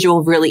keep the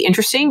visual really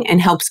interesting and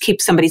helps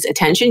keep somebody's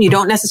attention. You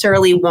don't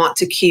necessarily want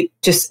to keep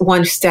just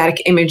one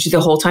static image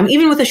the whole time.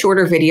 Even with a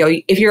shorter video,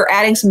 if you're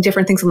adding some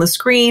different things on the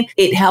screen,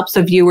 it helps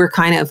the viewer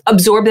kind of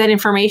absorb that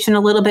information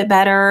a little bit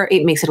better.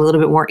 It makes it a little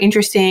bit more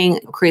interesting.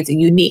 It creates a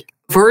unique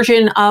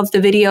version of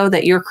the video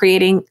that you're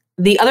creating.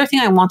 The other thing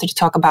I wanted to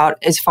talk about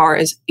as far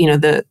as,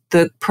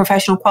 the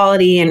professional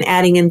quality and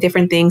adding in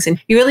different things, and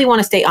you really want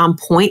to stay on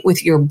point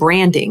with your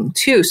branding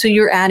too. So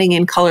you're adding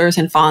in colors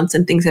and fonts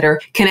and things that are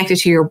connected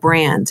to your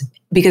brand,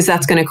 because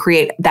that's going to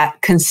create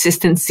that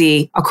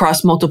consistency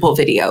across multiple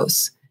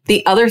videos.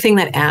 The other thing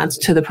that adds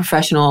to the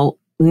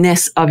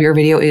professionalness of your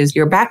video is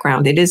your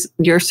background. It is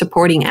your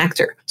supporting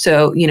actor.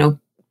 So,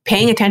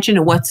 paying attention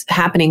to what's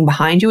happening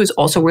behind you is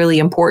also really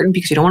important,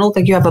 because you don't want to look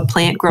like you have a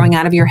plant growing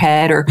out of your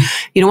head, or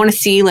you don't want to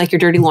see like your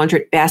dirty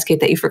laundry basket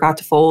that you forgot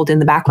to fold in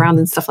the background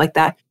and stuff like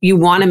that. You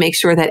want to make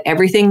sure that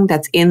everything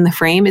that's in the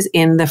frame is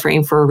in the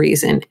frame for a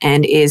reason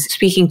and is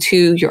speaking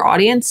to your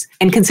audience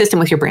and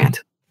consistent with your brand.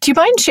 Do you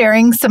mind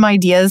sharing some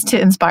ideas to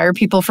inspire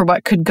people for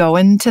what could go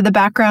into the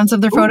backgrounds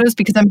of their photos?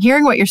 Because I'm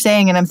hearing what you're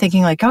saying and I'm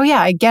thinking like, oh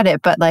yeah, I get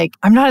it. But like,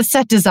 I'm not a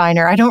set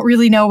designer. I don't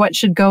really know what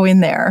should go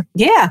in there.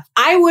 Yeah.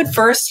 I would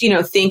first,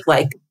 think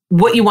like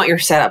what you want your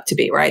setup to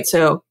be, right?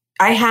 So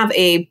I have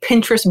a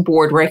Pinterest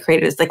board where I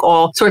created it's like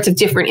all sorts of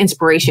different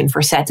inspiration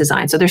for set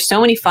design. So there's so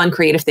many fun,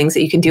 creative things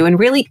that you can do. And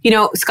really,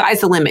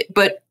 sky's the limit.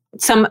 But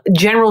some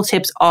general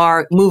tips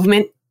are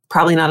movement,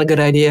 probably not a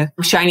good idea.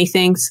 Shiny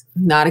things,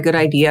 not a good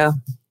idea.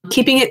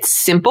 Keeping it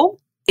simple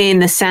in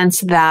the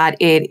sense that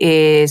it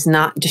is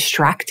not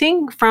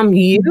distracting from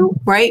you,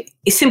 right?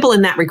 It's simple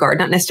in that regard,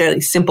 not necessarily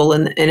simple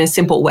in a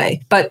simple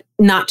way, but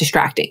not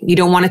distracting. You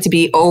don't want it to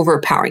be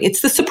overpowering.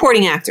 It's the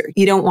supporting actor.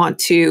 You don't want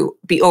to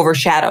be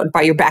overshadowed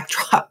by your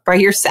backdrop, by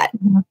your set.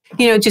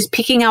 Just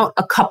picking out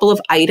a couple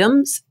of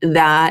items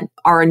that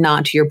are a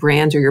nod to your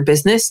brand or your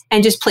business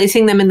and just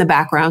placing them in the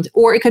background.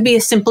 Or it could be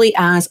as simply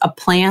as a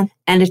plant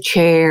and a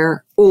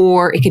chair,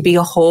 or it could be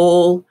a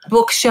whole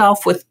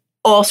bookshelf with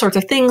all sorts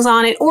of things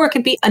on it. Or it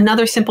could be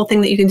another simple thing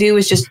that you can do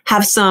is just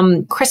have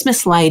some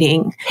Christmas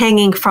lighting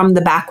hanging from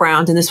the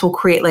background. And this will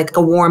create like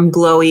a warm,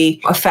 glowy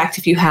effect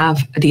if you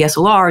have a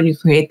DSLR and you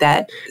create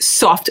that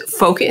soft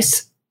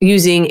focus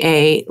using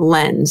a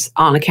lens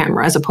on a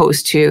camera as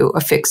opposed to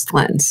a fixed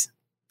lens.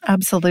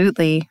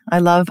 Absolutely. I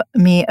love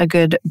me a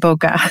good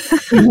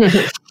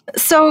bokeh.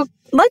 So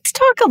let's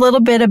talk a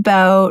little bit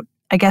about,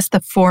 I guess, the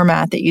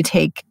format that you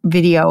take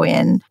video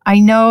in. I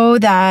know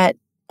that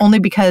only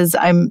because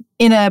I'm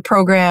in a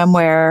program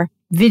where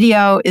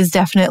video is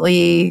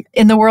definitely,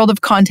 in the world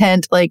of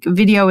content, like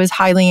video is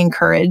highly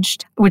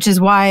encouraged, which is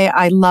why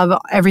I love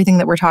everything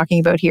that we're talking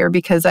about here,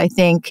 because I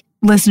think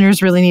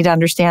listeners really need to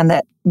understand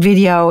that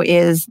video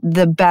is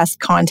the best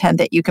content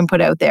that you can put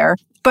out there.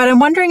 But I'm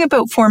wondering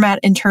about format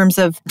in terms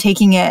of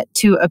taking it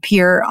to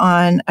appear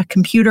on a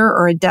computer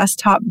or a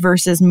desktop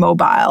versus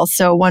mobile.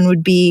 So one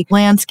would be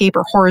landscape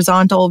or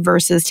horizontal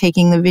versus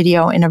taking the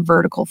video in a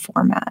vertical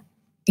format.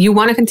 You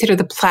want to consider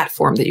the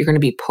platform that you're going to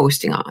be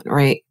posting on,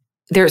 right?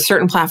 There are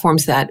certain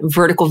platforms that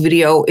vertical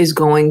video is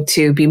going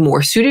to be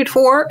more suited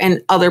for,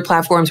 and other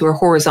platforms where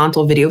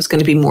horizontal video is going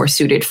to be more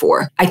suited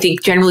for. I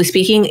think generally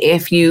speaking,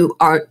 if you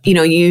are,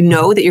 you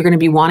know that you're going to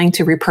be wanting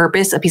to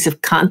repurpose a piece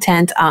of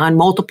content on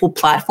multiple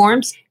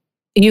platforms,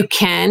 you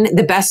can.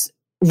 The best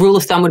rule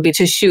of thumb would be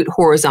to shoot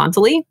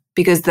horizontally,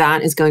 because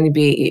that is going to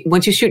be,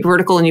 once you shoot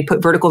vertical and you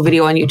put vertical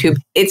video on YouTube,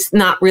 it's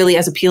not really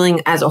as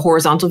appealing as a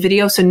horizontal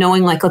video. So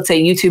knowing, like, let's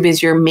say YouTube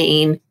is your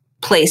main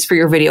place for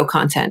your video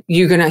content,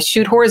 you're going to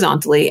shoot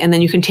horizontally, and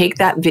then you can take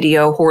that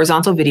video,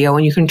 horizontal video,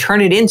 and you can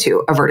turn it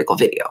into a vertical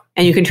video,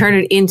 and you can turn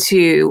it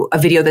into a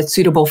video that's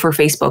suitable for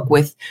Facebook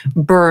with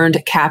burned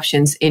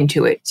captions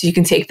into it. So you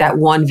can take that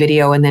one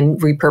video and then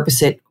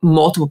repurpose it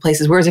multiple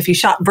places. Whereas if you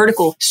shot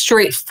vertical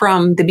straight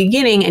from the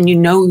beginning and you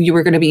know you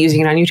were going to be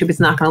using it on YouTube, it's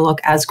not going to look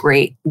as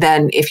great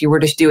than if you were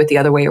to do it the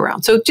other way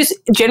around. So just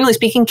generally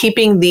speaking,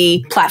 keeping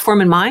the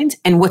platform in mind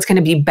and what's going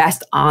to be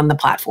best on the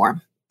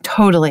platform.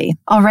 Totally.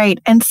 All right.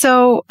 And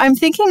so I'm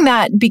thinking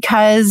that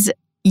because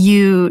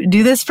you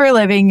do this for a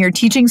living, you're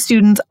teaching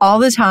students all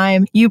the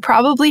time, you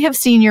probably have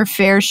seen your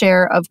fair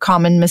share of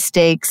common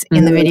mistakes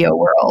in the video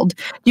world.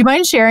 Do you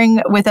mind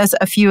sharing with us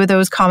a few of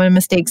those common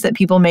mistakes that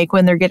people make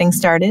when they're getting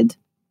started?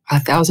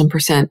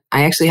 1,000%.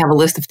 I actually have a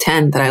list of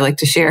 10 that I like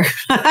to share.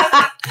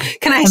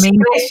 Can I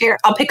share?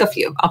 I'll pick a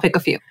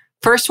few.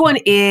 First one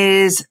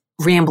is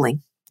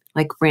rambling.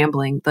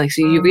 So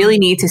you really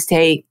need to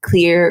stay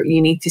clear.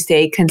 You need to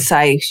stay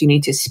concise. You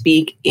need to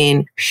speak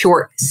in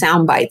short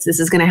sound bites. This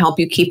is going to help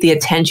you keep the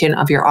attention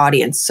of your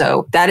audience.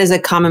 So that is a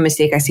common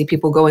mistake. I see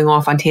people going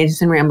off on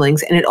tangents and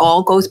ramblings, and it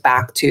all goes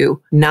back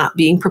to not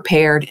being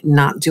prepared,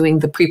 not doing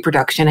the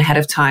pre-production ahead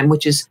of time,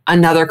 which is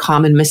another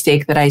common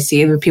mistake that I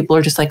see where people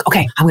are just like,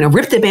 okay, I'm going to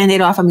rip the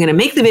Band-Aid off. I'm going to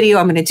make the video.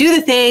 I'm going to do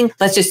the thing.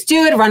 Let's just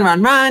do it.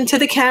 Run to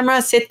the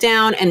camera, sit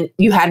down. And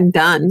you hadn't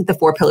done the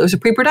 4 pillars of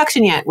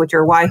pre-production yet, which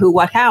are why, who,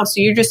 what, how. So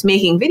you're just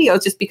making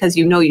videos just because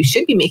you know you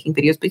should be making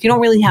videos, but you don't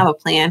really have a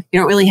plan. You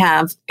don't really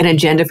have an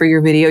agenda for your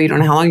video. You don't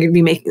know how long you're going to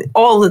be making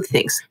all of the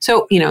things.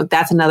 So,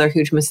 that's another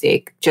huge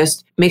mistake.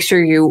 Just make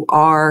sure you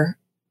are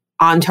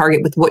on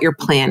target with what your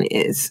plan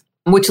is,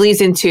 which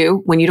leads into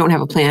when you don't have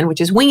a plan, which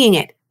is winging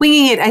it.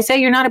 I say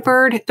you're not a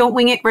bird. Don't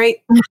wing it, right?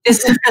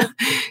 Just,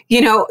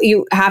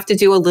 you have to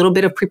do a little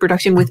bit of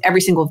pre-production with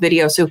every single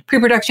video. So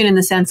pre-production in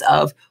the sense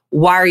of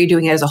why are you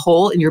doing it as a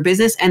whole in your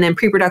business? And then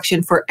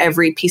pre-production for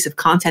every piece of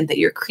content that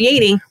you're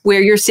creating,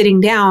 where you're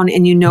sitting down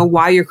and you know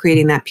why you're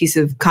creating that piece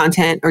of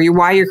content or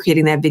why you're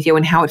creating that video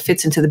and how it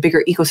fits into the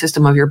bigger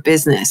ecosystem of your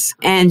business.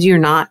 And you're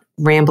not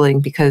rambling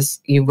because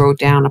you wrote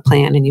down a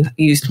plan and you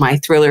used my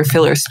thriller,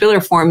 filler,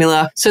 spiller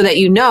formula so that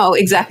you know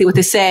exactly what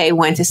to say,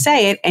 when to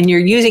say it. And you're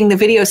using the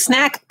video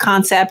snack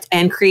concept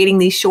and creating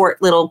these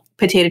short little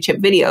potato chip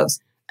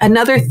videos.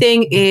 Another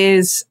thing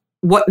is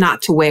what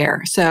not to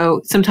wear.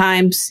 So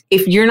sometimes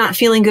if you're not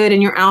feeling good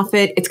in your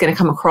outfit, it's going to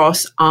come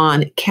across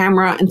on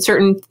camera, and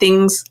certain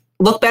things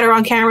look better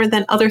on camera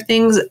than other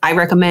things. I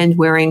recommend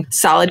wearing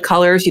solid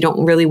colors. You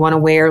don't really want to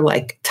wear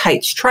like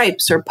tight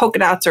stripes or polka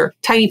dots or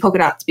tiny polka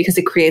dots because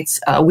it creates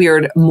a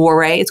weird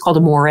moire. It's called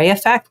a moire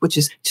effect, which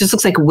is just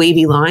looks like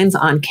wavy lines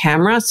on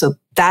camera. So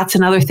that's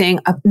another thing.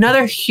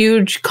 Another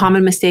huge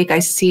common mistake I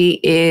see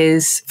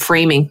is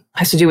framing. It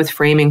has to do with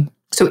framing.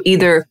 So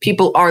either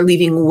people are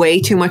leaving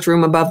way too much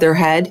room above their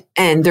head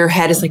and their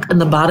head is like on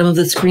the bottom of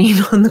the screen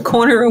on the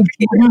corner over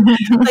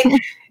here. Like,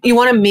 you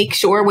want to make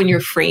sure when you're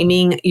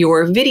framing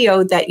your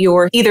video that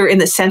you're either in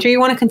the center. You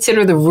want to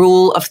consider the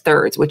rule of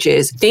thirds, which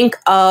is think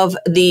of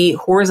the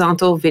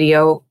horizontal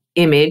video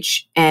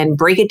image and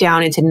break it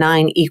down into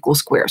 9 equal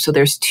squares. So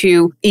there's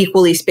 2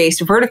 equally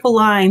spaced vertical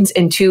lines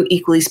and 2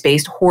 equally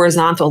spaced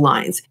horizontal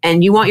lines.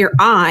 And you want your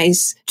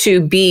eyes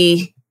to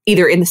be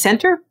either in the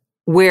center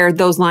where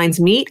those lines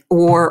meet,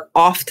 or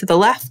off to the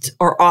left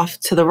or off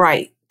to the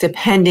right,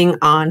 depending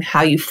on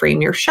how you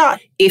frame your shot.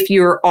 If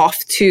you're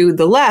off to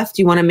the left,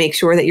 you want to make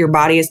sure that your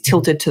body is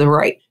tilted to the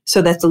right.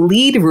 So that's the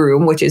lead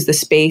room, which is the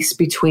space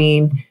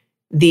between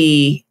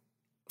the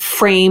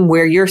frame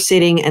where you're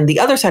sitting and the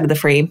other side of the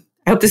frame.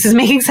 I hope this is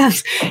making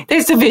sense.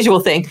 There's a visual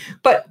thing,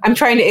 but I'm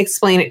trying to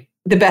explain it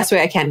the best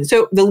way I can.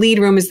 So the lead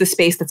room is the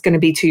space that's going to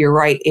be to your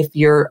right if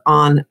you're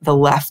on the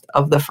left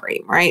of the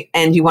frame, right?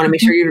 And you want to make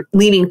sure you're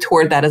leaning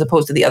toward that as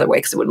opposed to the other way,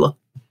 because it would look.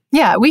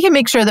 Yeah, we can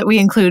make sure that we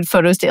include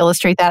photos to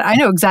illustrate that. I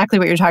know exactly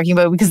what you're talking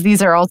about because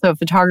these are also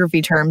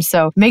photography terms,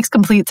 so it makes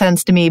complete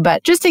sense to me.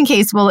 But just in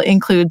case, we'll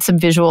include some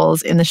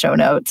visuals in the show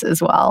notes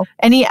as well.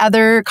 Any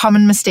other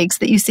common mistakes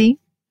that you see?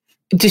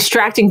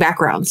 Distracting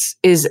backgrounds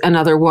is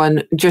another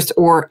one,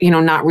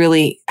 not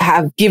really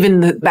have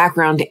given the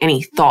background to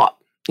any thought.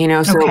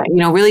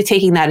 Really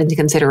taking that into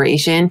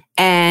consideration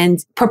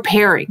and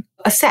preparing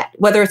a set,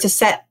 whether it's a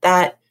set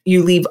that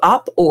you leave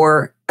up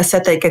or a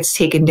set that gets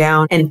taken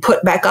down and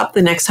put back up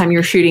the next time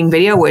you're shooting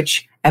video,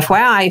 which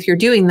FYI, if you're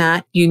doing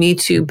that, you need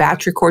to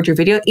batch record your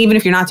video. Even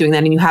if you're not doing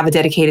that and you have a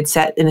dedicated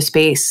set in a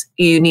space,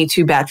 you need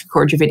to batch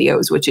record your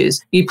videos, which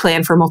is you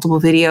plan for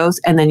multiple videos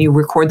and then you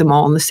record them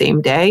all on the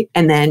same day.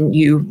 And then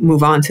you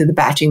move on to the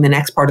batching, the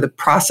next part of the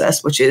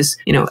process, which is,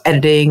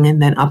 editing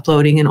and then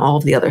uploading and all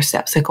of the other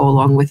steps that go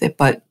along with it.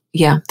 But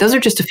yeah, those are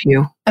just a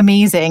few.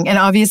 Amazing. And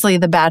obviously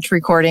the batch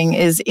recording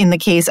is in the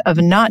case of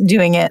not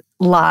doing it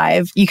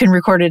live. You can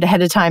record it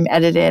ahead of time,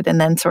 edit it, and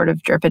then sort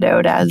of drip it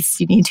out as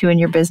you need to in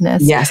your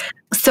business. Yes.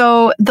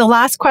 So the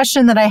last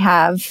question that I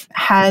have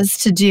has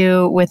to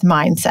do with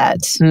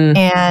mindset.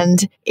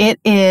 And it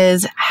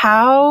is,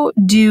 how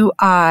do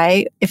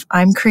I, if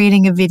I'm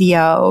creating a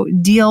video,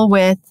 deal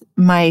with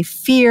my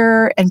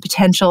fear and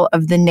potential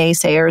of the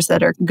naysayers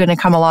that are going to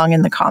come along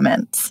in the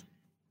comments?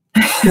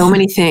 So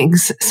many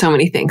things.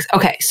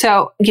 Okay.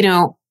 So,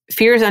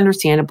 fear is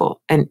understandable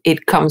and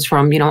it comes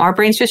from, our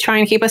brain's just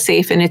trying to keep us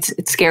safe, and it's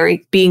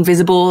scary being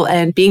visible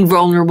and being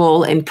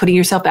vulnerable and putting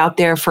yourself out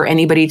there for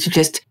anybody to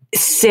just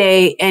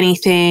say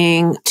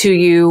anything to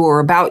you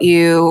or about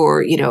you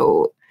or,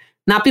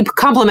 not be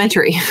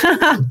complimentary.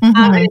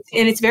 And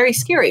it's very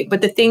scary.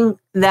 But the thing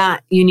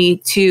that you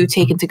need to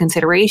take into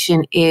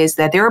consideration is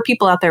that there are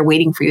people out there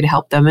waiting for you to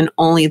help them in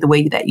only the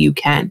way that you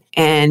can.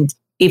 And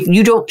if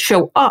you don't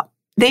show up,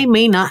 they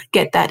may not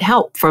get that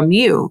help from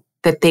you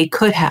that they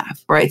could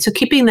have, right? So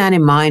keeping that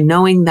in mind,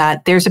 knowing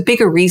that there's a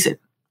bigger reason,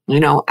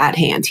 at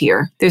hand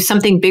here. There's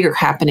something bigger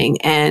happening.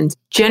 And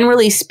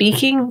generally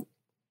speaking,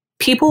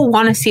 people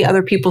want to see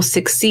other people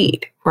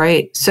succeed,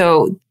 right?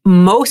 So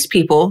most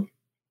people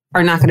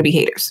are not going to be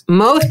haters.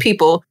 Most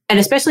people, and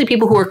especially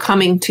people who are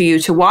coming to you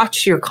to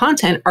watch your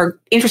content, are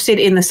interested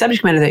in the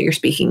subject matter that you're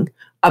speaking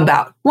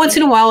about. Once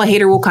in a while, a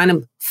hater will kind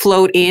of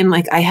float in.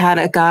 Like I had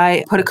a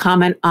guy put a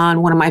comment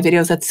on one of my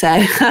videos that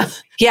said,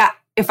 yeah,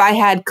 if I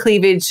had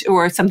cleavage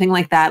or something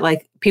like that,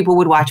 like people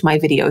would watch my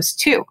videos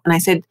too. And I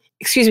said,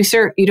 excuse me,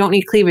 sir, you don't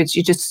need cleavage.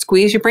 You just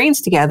squeeze your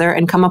brains together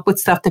and come up with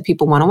stuff that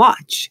people want to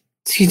watch.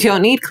 So you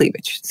don't need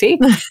cleavage. See?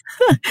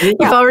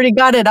 You've already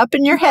got it up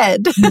in your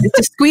head.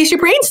 Just squeeze your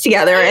brains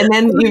together and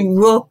then you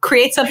will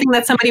create something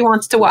that somebody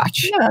wants to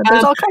watch. Yeah,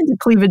 there's all kinds of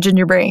cleavage in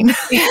your brain.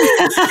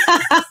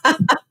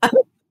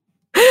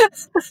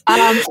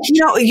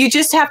 You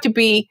just have to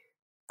be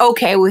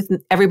okay with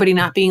everybody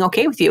not being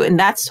okay with you. And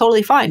that's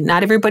totally fine.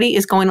 Not everybody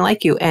is going to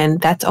like you, and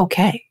that's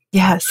okay.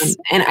 Yes.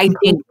 And I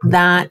think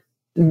that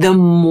the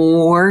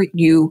more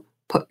you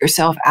put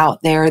yourself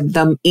out there,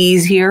 the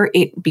easier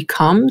it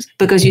becomes,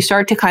 because you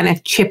start to kind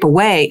of chip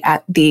away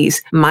at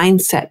these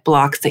mindset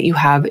blocks that you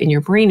have in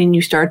your brain, and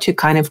you start to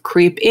kind of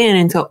creep in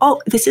and go,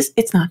 oh,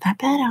 it's not that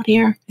bad out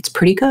here. It's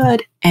pretty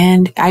good.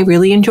 And I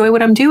really enjoy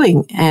what I'm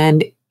doing.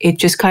 And it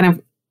just kind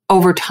of,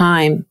 over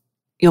time,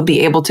 you'll be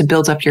able to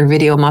build up your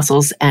video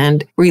muscles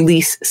and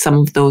release some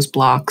of those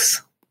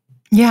blocks.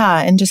 Yeah.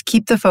 And just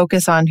keep the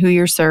focus on who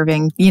you're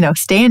serving.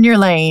 Stay in your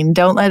lane.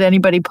 Don't let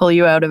anybody pull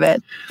you out of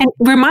it. And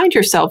remind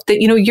yourself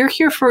that, you're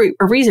here for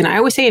a reason. I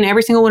always say in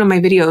every single one of my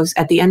videos,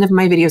 at the end of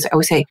my videos, I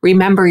always say,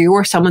 remember,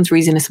 you're someone's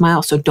reason to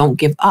smile. So don't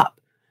give up.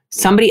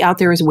 Somebody out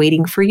there is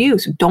waiting for you.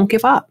 So don't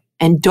give up.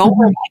 And don't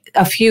let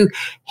a few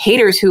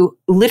haters who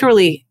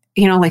literally,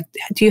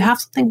 do you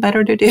have something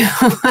better to do?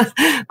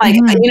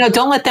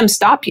 Don't let them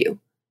stop you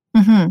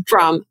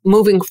from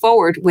moving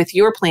forward with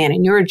your plan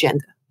and your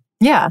agenda.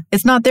 Yeah,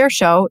 it's not their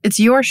show. It's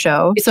your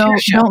show. So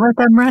don't let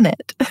them run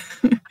it.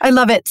 I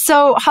love it.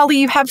 So Holly,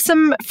 you have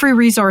some free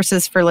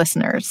resources for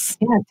listeners.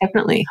 Yeah,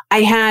 definitely.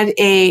 I had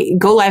a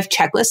Go Live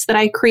checklist that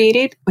I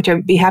created, which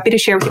I'd be happy to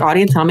share with the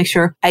audience. I'll make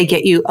sure I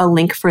get you a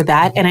link for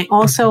that. And I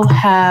also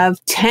have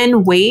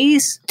 10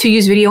 ways to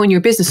use video in your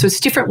business. So it's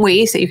different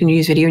ways that you can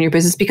use video in your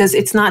business, because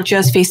it's not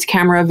just face to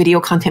camera video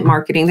content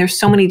marketing. There's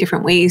so many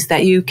different ways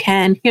that you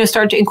can,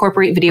 start to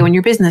incorporate video in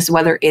your business,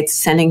 whether it's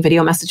sending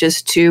video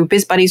messages to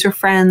biz buddies or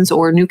friends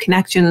or new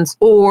connections,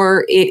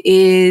 or it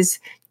is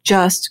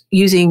just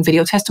using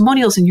video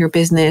testimonials in your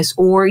business,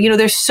 or,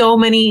 there's so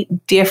many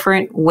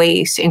different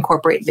ways to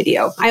incorporate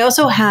video. I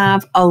also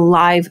have a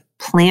live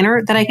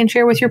planner that I can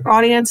share with your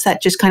audience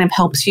that just kind of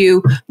helps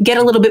you get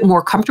a little bit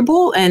more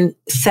comfortable and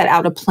set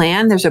out a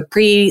plan. There's a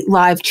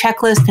pre-live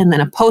checklist and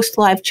then a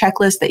post-live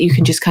checklist that you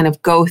can just kind of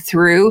go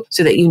through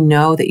so that you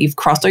know that you've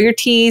crossed all your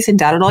T's and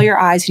dotted all your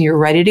I's and you're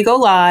ready to go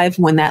live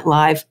when that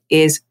live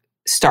is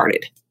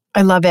started.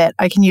 I love it.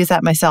 I can use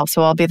that myself,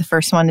 so I'll be the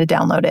first one to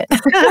download it.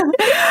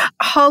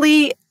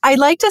 Holly, I'd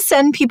like to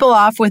send people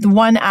off with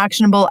one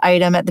actionable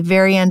item at the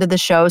very end of the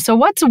show. So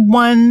what's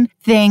one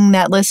action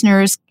that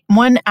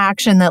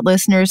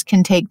listeners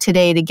can take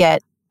today to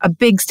get a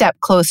big step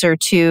closer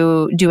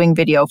to doing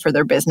video for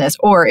their business?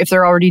 Or if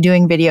they're already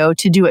doing video,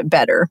 to do it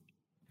better?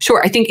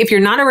 Sure. I think if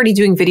you're not already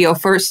doing video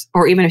first,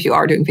 or even if you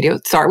are doing video,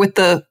 start with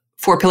the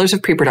 4 pillars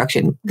of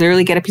pre-production.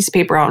 Literally get a piece of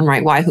paper out and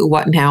write why, who,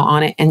 what, and how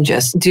on it, and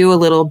just do a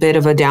little bit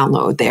of a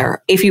download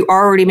there. If you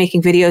are already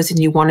making videos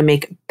and you want to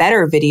make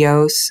better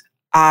videos,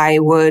 I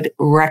would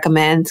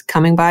recommend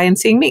coming by and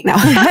seeing me now.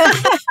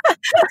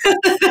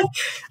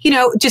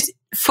 Just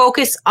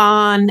focus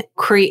on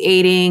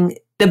creating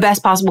the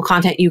best possible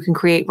content you can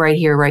create right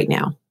here, right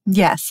now.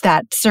 Yes,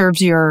 that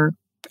serves your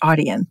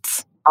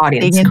audience.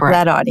 Correct.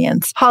 That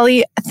audience.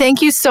 Holly,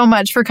 thank you so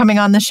much for coming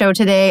on the show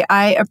today.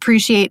 I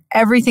appreciate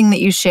everything that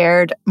you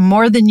shared,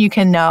 more than you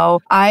can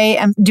know. I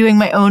am doing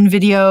my own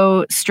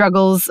video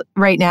struggles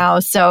right now,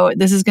 so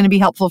this is going to be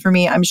helpful for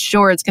me. I'm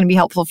sure it's going to be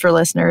helpful for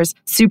listeners.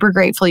 Super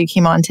grateful you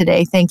came on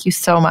today. Thank you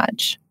so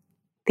much.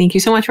 Thank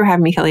you so much for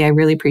having me, Kelly. I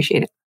really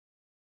appreciate it.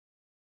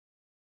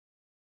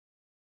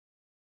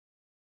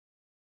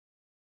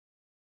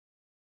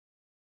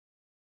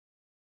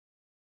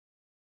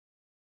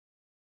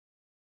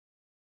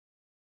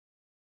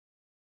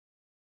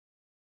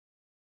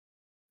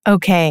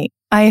 Okay,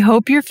 I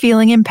hope you're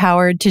feeling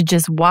empowered to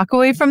just walk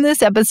away from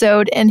this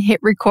episode and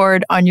hit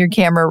record on your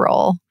camera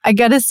roll. I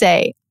gotta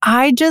say,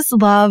 I just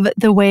love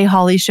the way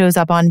Holly shows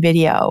up on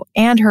video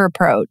and her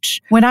approach.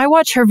 When I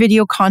watch her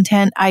video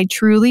content, I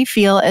truly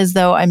feel as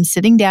though I'm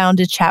sitting down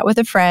to chat with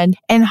a friend,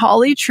 and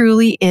Holly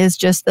truly is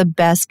just the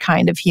best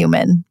kind of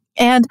human.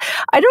 And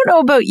I don't know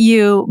about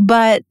you,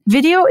 but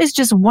video is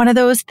just one of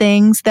those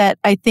things that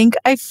I think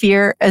I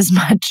fear as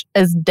much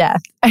as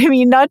death. I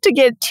mean, not to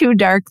get too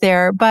dark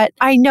there, but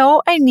I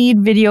know I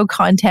need video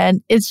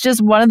content. It's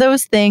just one of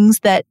those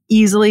things that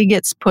easily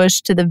gets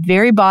pushed to the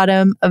very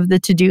bottom of the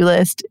to-do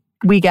list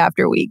week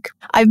after week.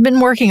 I've been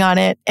working on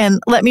it,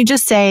 and let me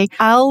just say,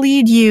 I'll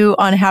lead you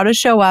on how to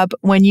show up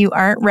when you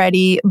aren't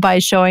ready by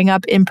showing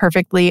up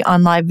imperfectly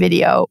on live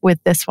video with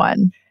this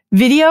one.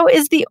 Video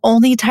is the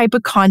only type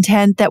of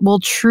content that will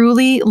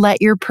truly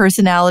let your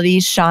personality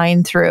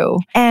shine through.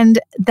 And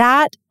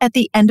that, at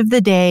the end of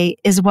the day,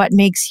 is what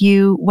makes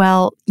you,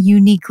 well,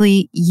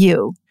 uniquely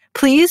you.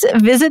 Please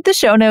visit the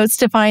show notes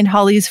to find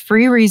Holly's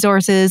free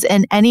resources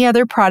and any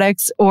other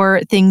products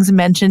or things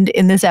mentioned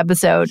in this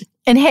episode.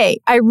 And hey,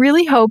 I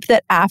really hope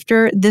that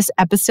after this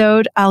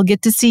episode, I'll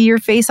get to see your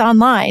face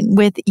online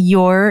with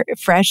your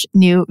fresh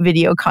new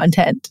video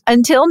content.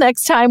 Until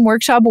next time,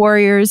 Workshop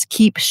Warriors,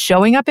 keep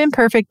showing up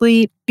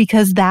imperfectly,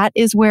 because that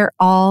is where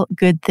all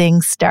good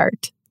things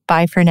start.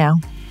 Bye for now.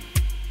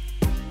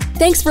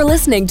 Thanks for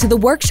listening to the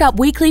Workshop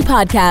Weekly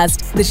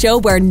Podcast, the show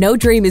where no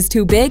dream is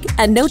too big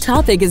and no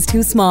topic is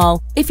too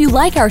small. If you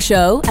like our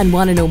show and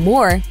want to know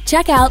more,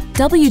 check out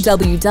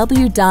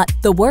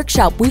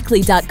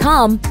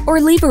www.theworkshopweekly.com or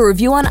leave a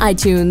review on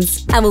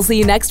iTunes. And we'll see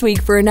you next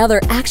week for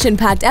another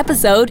action-packed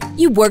episode.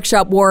 You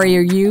Workshop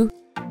Warrior, you.